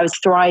thought that I was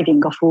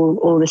thriving off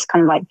all this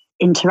kind of like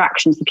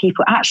interactions with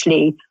people.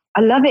 Actually,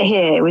 I love it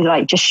here with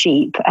like just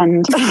sheep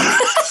and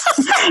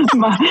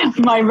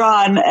my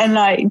run, and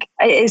like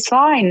it's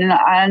fine.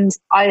 And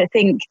I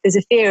think there's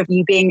a fear of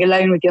you being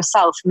alone with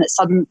yourself, and that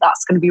suddenly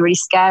that's going to be really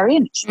scary,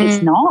 and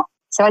it's not.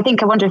 So I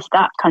wonder if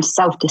that kind of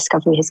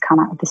self-discovery has come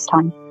out at this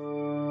time.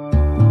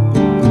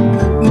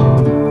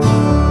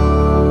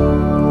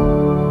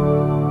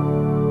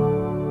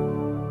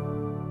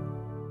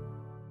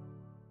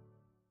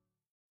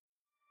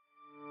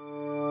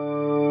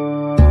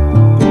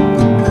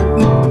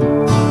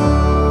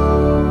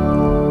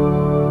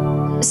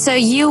 So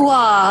you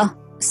are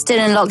still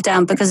in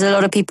lockdown because a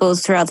lot of people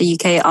throughout the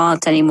UK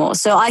aren't anymore.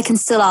 So I can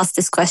still ask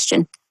this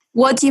question.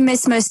 What do you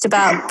miss most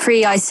about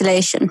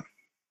pre-isolation?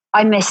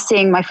 I miss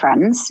seeing my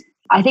friends.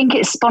 I think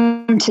it's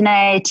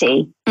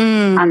spontaneity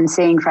and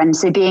seeing friends.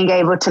 So being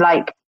able to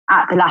like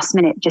at the last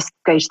minute just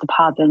go to the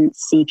pub and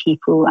see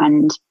people.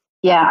 And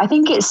yeah, I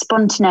think it's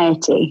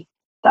spontaneity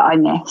that I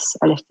miss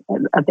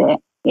a bit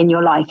in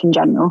your life in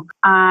general.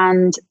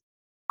 And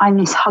I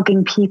miss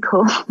hugging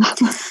people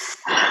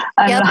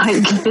and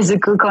like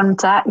physical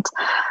contact.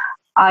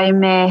 I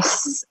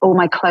miss all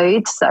my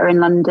clothes that are in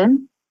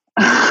London.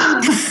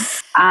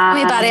 Tell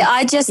me about it.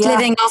 I'm just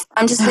living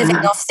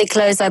off the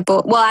clothes I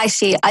bought. Well,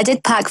 actually, I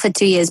did pack for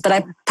 2 years, but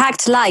I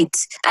packed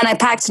light, and I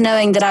packed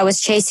knowing that I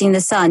was chasing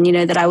the sun. You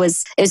know, that it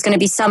was going to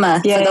be summer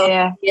for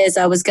the years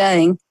I was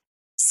going.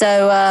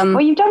 So,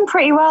 well, you've done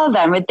pretty well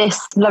then with this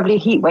lovely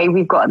heat wave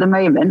we've got at the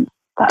moment.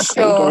 That's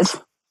pretty good.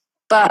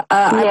 But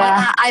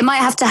I might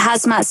have to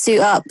hazmat suit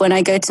up when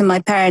I go to my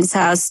parents'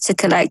 house to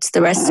collect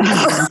the rest of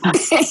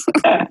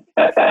the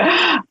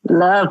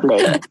Lovely.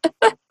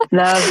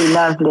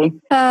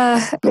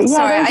 Sorry, those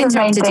are the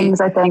main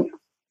things, I think.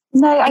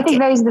 No, I think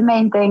those are the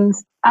main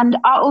things. And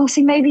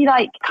also maybe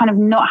like kind of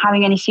not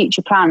having any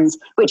future plans,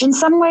 which in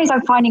some ways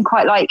I'm finding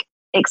quite like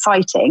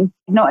exciting.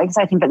 Not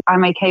exciting, but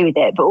I'm okay with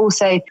it. But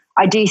also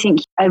I do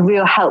think a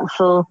real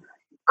helpful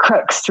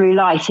crux through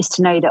life is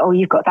to know that,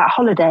 you've got that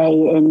holiday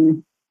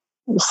in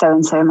so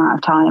and so amount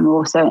of time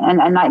or so, and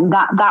like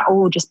that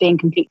all just being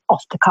completely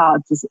off the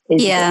cards is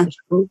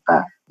difficult,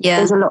 but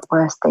there's a lot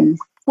worse things.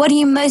 What are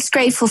you most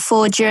grateful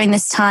for during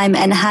this time,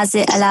 and has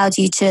it allowed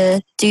you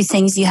to do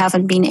things you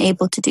haven't been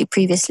able to do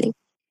previously?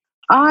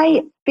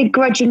 I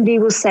begrudgingly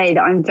will say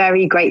that I'm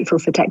very grateful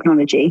for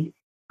technology.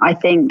 I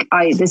think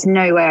there's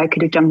no way I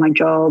could have done my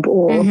job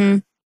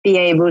or be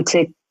able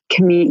to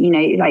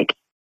commute, like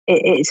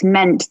it's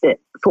meant that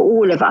for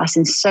all of us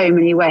in so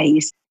many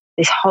ways,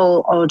 this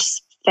whole odd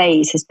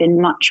phase has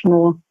been much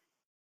more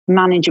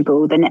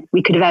manageable than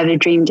we could have ever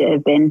dreamed it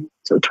had been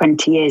sort of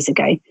 20 years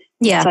ago.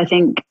 Yeah. So I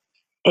think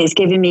it's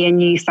given me a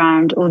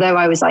newfound, although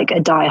I was like a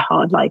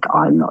diehard, like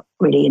I'm not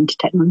really into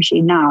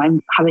technology now, I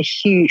have a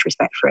huge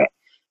respect for it.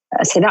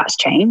 So that's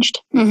changed.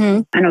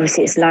 And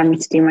obviously it's allowed me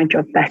to do my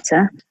job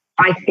better.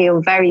 I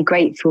feel very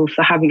grateful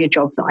for having a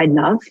job that I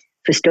love,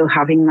 for still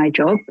having my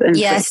job, and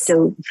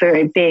for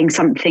it being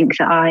something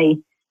that I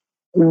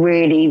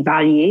really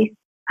value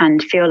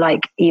and feel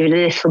like even a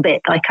little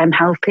bit like I'm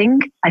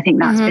helping. I think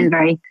that's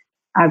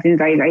I've been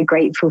very, very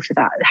grateful for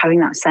that,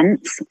 having that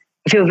sense.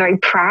 I feel very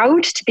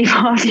proud to be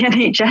part of the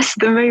NHS at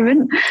the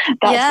moment.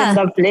 That's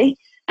been lovely.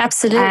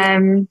 Absolutely.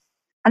 And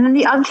then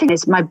the other thing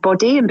is my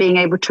body and being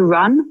able to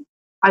run.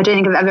 I don't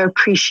think I've ever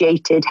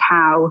appreciated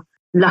how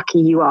lucky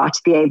you are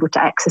to be able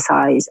to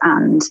exercise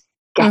and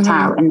get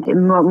out, and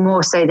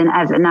more so than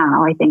ever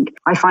now. I think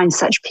I find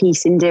such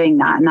peace in doing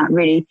that, and that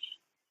really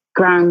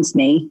grounds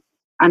me.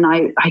 And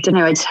I don't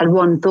know, I just had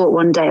one thought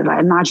one day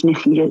about, imagine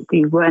if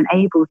you weren't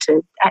able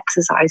to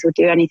exercise or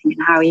do anything,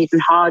 and how even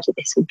harder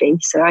this would be.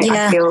 So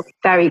I feel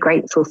very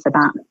grateful for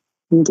that,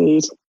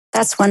 indeed.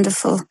 That's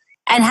wonderful.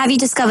 And have you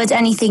discovered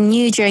anything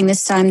new during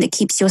this time that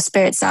keeps your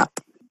spirits up?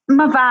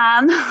 My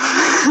van.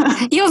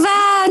 Your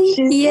van!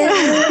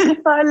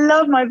 I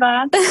love my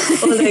van.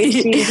 Although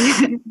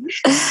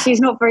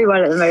she's not very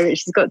well at the moment.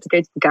 She's got to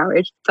go to the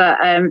garage. But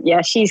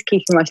she's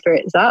keeping my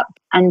spirits up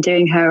and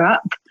doing her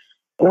up.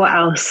 What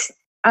else?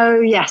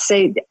 Oh, yeah.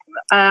 So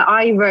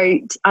I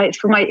wrote,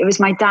 it was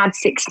my dad's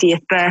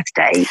 60th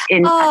birthday at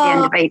the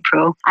end of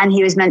April. And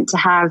he was meant to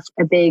have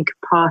a big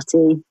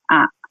party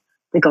at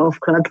the golf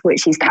club,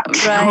 which he's captain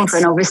of,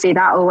 and obviously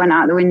that all went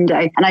out the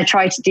window. And I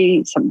tried to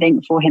do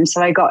something for him,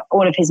 so I got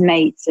all of his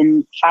mates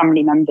and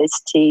family members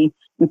to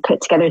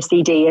put together a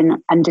CD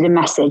and did a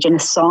message and a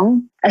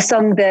song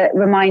that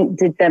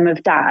reminded them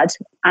of Dad,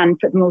 and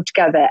put them all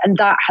together. And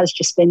that has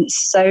just been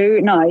so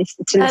nice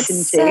to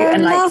listen to,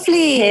 and like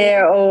lovely.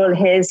 Hear all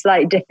his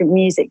like different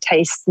music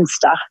tastes and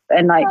stuff,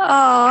 and like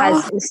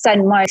has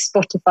sent my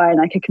Spotify in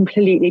like a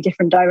completely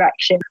different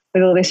direction,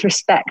 with all this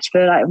respect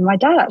for like my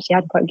dad actually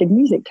had quite good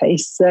music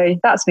taste. So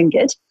that's been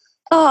good.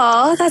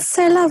 Oh, that's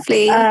so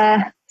lovely.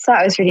 So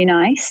that was really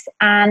nice.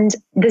 And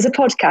there's a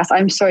podcast.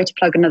 I'm sorry to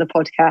plug another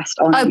podcast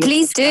on. Oh,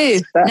 please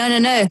do.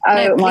 No.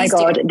 Oh my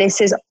God. This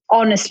has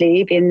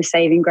honestly been the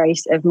saving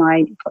grace of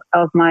my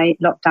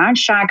lockdown.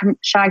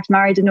 Shagged,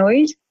 Married,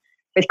 Annoyed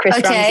with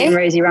Chris Ramsey and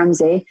Rosie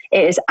Ramsey.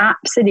 It is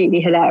absolutely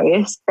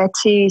hilarious. They're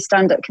two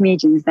stand-up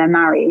comedians. They're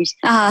married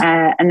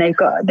and they've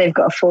got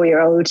a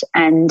 4-year-old,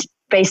 and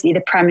basically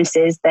the premise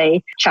is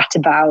they chat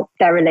about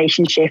their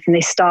relationship, and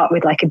they start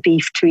with like a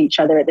beef to each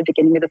other at the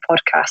beginning of the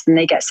podcast, and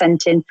they get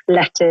sent in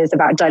letters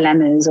about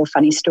dilemmas or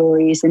funny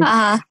stories, and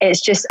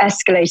it's just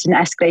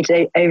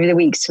escalated over the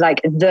weeks to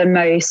like the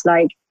most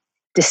like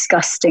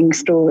disgusting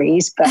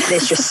stories, but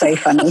it's just so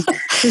funny.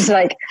 There's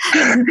like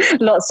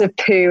lots of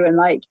poo and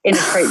like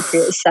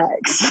inappropriate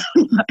sex.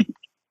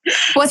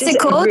 What's it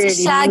called?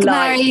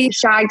 Really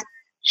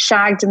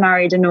Shagged,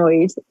 Married,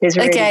 Annoyed is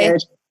really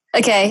good.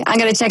 Okay, I'm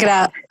going to check it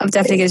out. I'm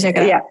definitely going to check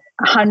it out. Yeah,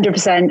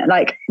 100%.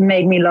 Like,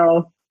 made me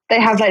laugh.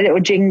 They have like little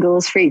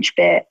jingles for each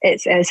bit.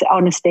 It's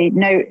honestly,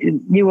 no,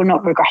 you will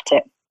not regret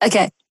it.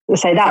 Okay,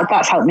 So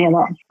that's helped me a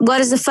lot.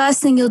 What is the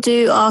first thing you'll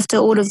do after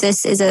all of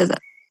this is over?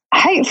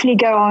 Hopefully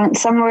go on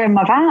somewhere in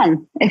my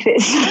van if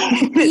it's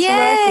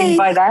working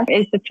by then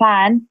is the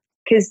plan.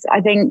 Because I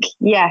think,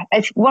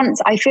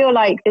 I feel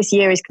like this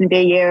year is going to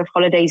be a year of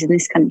holidays in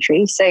this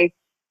country. So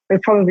we're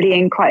probably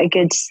in quite a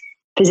good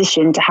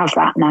position to have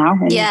that now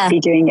and be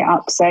doing it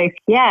up. So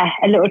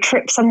a little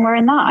trip somewhere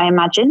in that, I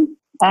imagine.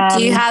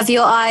 Do you have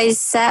your eyes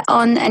set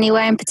on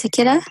anywhere in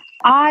particular?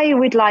 I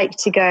would like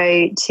to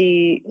go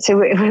to, so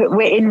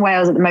we're in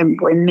Wales at the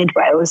moment, we're in mid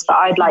Wales, but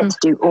I'd like to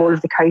do all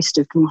of the coast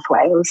of North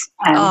Wales.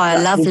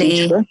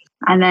 Lovely.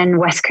 And then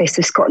west coast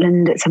of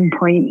Scotland at some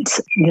point,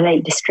 the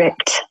Lake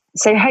District.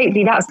 So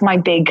hopefully that's my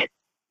big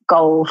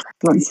goal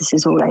once this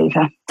is all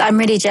over. I'm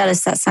really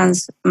jealous. That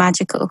sounds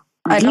magical.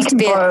 I'd love to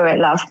be borrow it,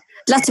 love.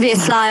 Love to be a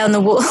fly on the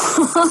wall,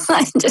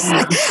 just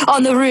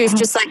on the roof,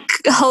 just like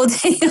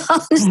holding on.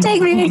 Just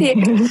take me with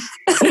you.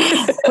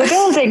 We're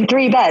building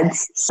 3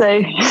 beds, so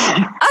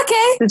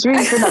okay, there's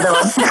room for another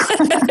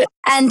one.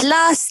 And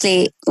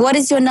lastly, what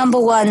is your number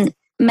one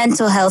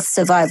mental health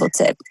survival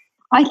tip?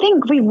 I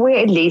think we've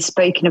weirdly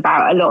spoken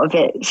about a lot of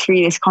it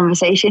through this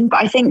conversation,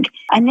 but I think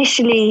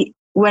initially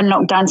when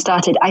lockdown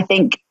started, I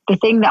think the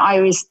thing that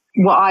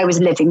what I was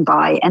living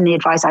by and the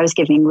advice I was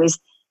giving was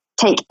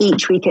take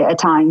each week at a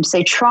time.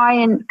 So try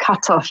and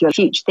cut off your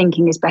future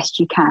thinking as best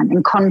you can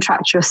and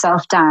contract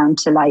yourself down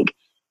to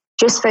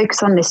just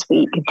focus on this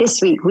week.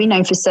 This week, we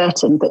know for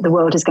certain that the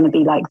world is going to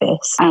be like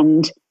this,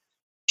 and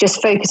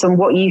just focus on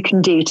what you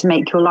can do to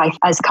make your life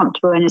as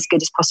comfortable and as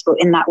good as possible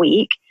in that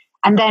week.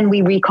 And then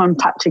we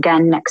recontact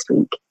again next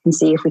week and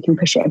see if we can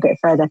push it a bit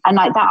further. And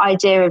that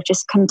idea of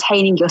just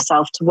containing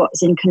yourself to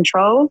what's in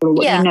control, or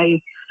what you know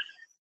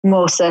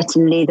more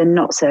certainly than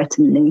not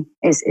certainly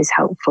is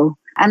helpful.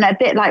 And a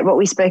bit like what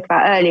we spoke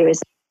about earlier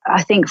is,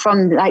 I think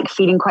from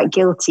feeling quite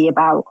guilty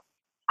about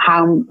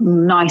how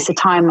nice a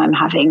time I'm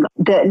having,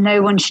 that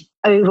no one should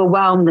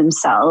overwhelm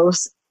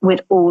themselves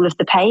with all of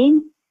the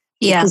pain.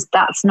 Yeah. Because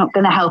that's not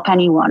going to help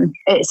anyone.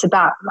 It's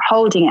about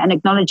holding it and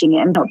acknowledging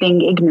it and not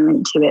being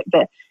ignorant to it,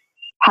 but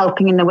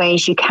helping in the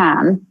ways you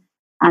can.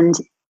 And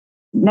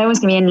no one's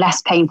going to be in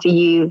less pain for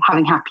you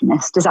having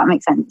happiness. Does that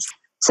make sense?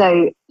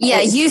 So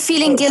you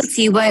feeling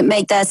guilty won't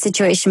make that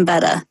situation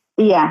better.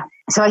 Yeah.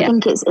 So I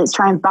think it's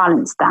trying to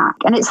balance that.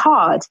 And it's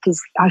hard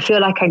because I feel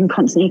like I'm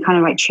constantly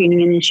kind of tuning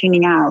in and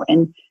tuning out,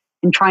 and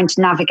trying to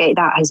navigate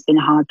that has been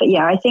hard. But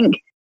I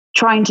think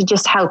trying to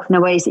just help in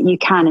the ways that you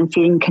can and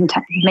feeling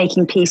content,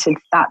 making peace with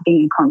that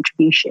being a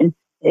contribution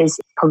is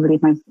probably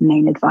my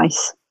main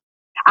advice.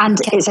 And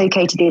it's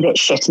okay to be a bit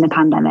shit in a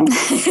pandemic.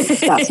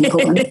 That's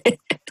important.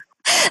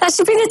 That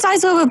should be the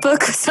title of a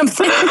book or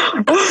something.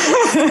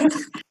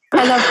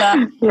 I love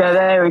that. Yeah,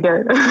 there we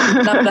go.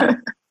 Love that.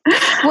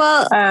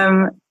 Well,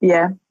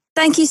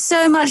 thank you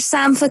so much,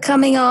 Sam, for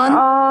coming on.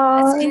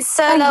 Oh, it's been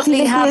so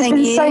lovely having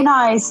you. It's been so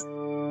nice.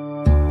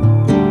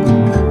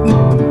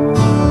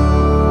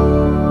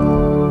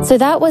 So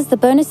that was the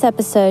bonus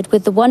episode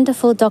with the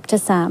wonderful Dr.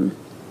 Sam.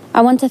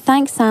 I want to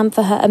thank Sam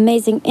for her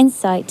amazing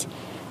insight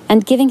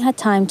and giving her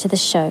time to the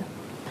show.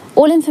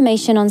 All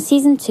information on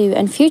Season 2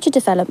 and future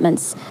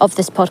developments of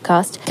this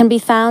podcast can be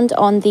found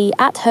on the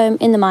At Home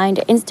in the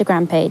Mind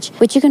Instagram page,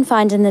 which you can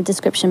find in the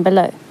description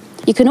below.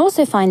 You can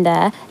also find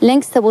there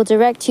links that will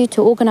direct you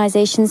to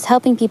organisations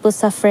helping people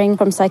suffering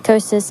from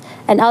psychosis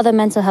and other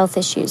mental health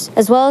issues,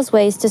 as well as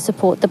ways to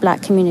support the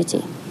Black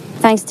community.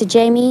 Thanks to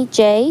Jamie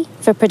J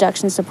for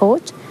production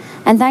support,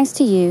 and thanks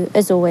to you,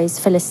 as always,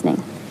 for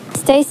listening.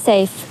 Stay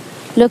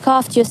safe, look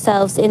after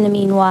yourselves in the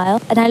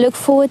meanwhile, and I look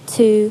forward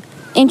to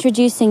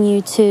introducing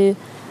you to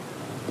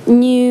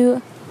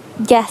new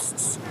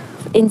guests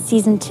in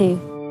Season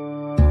 2.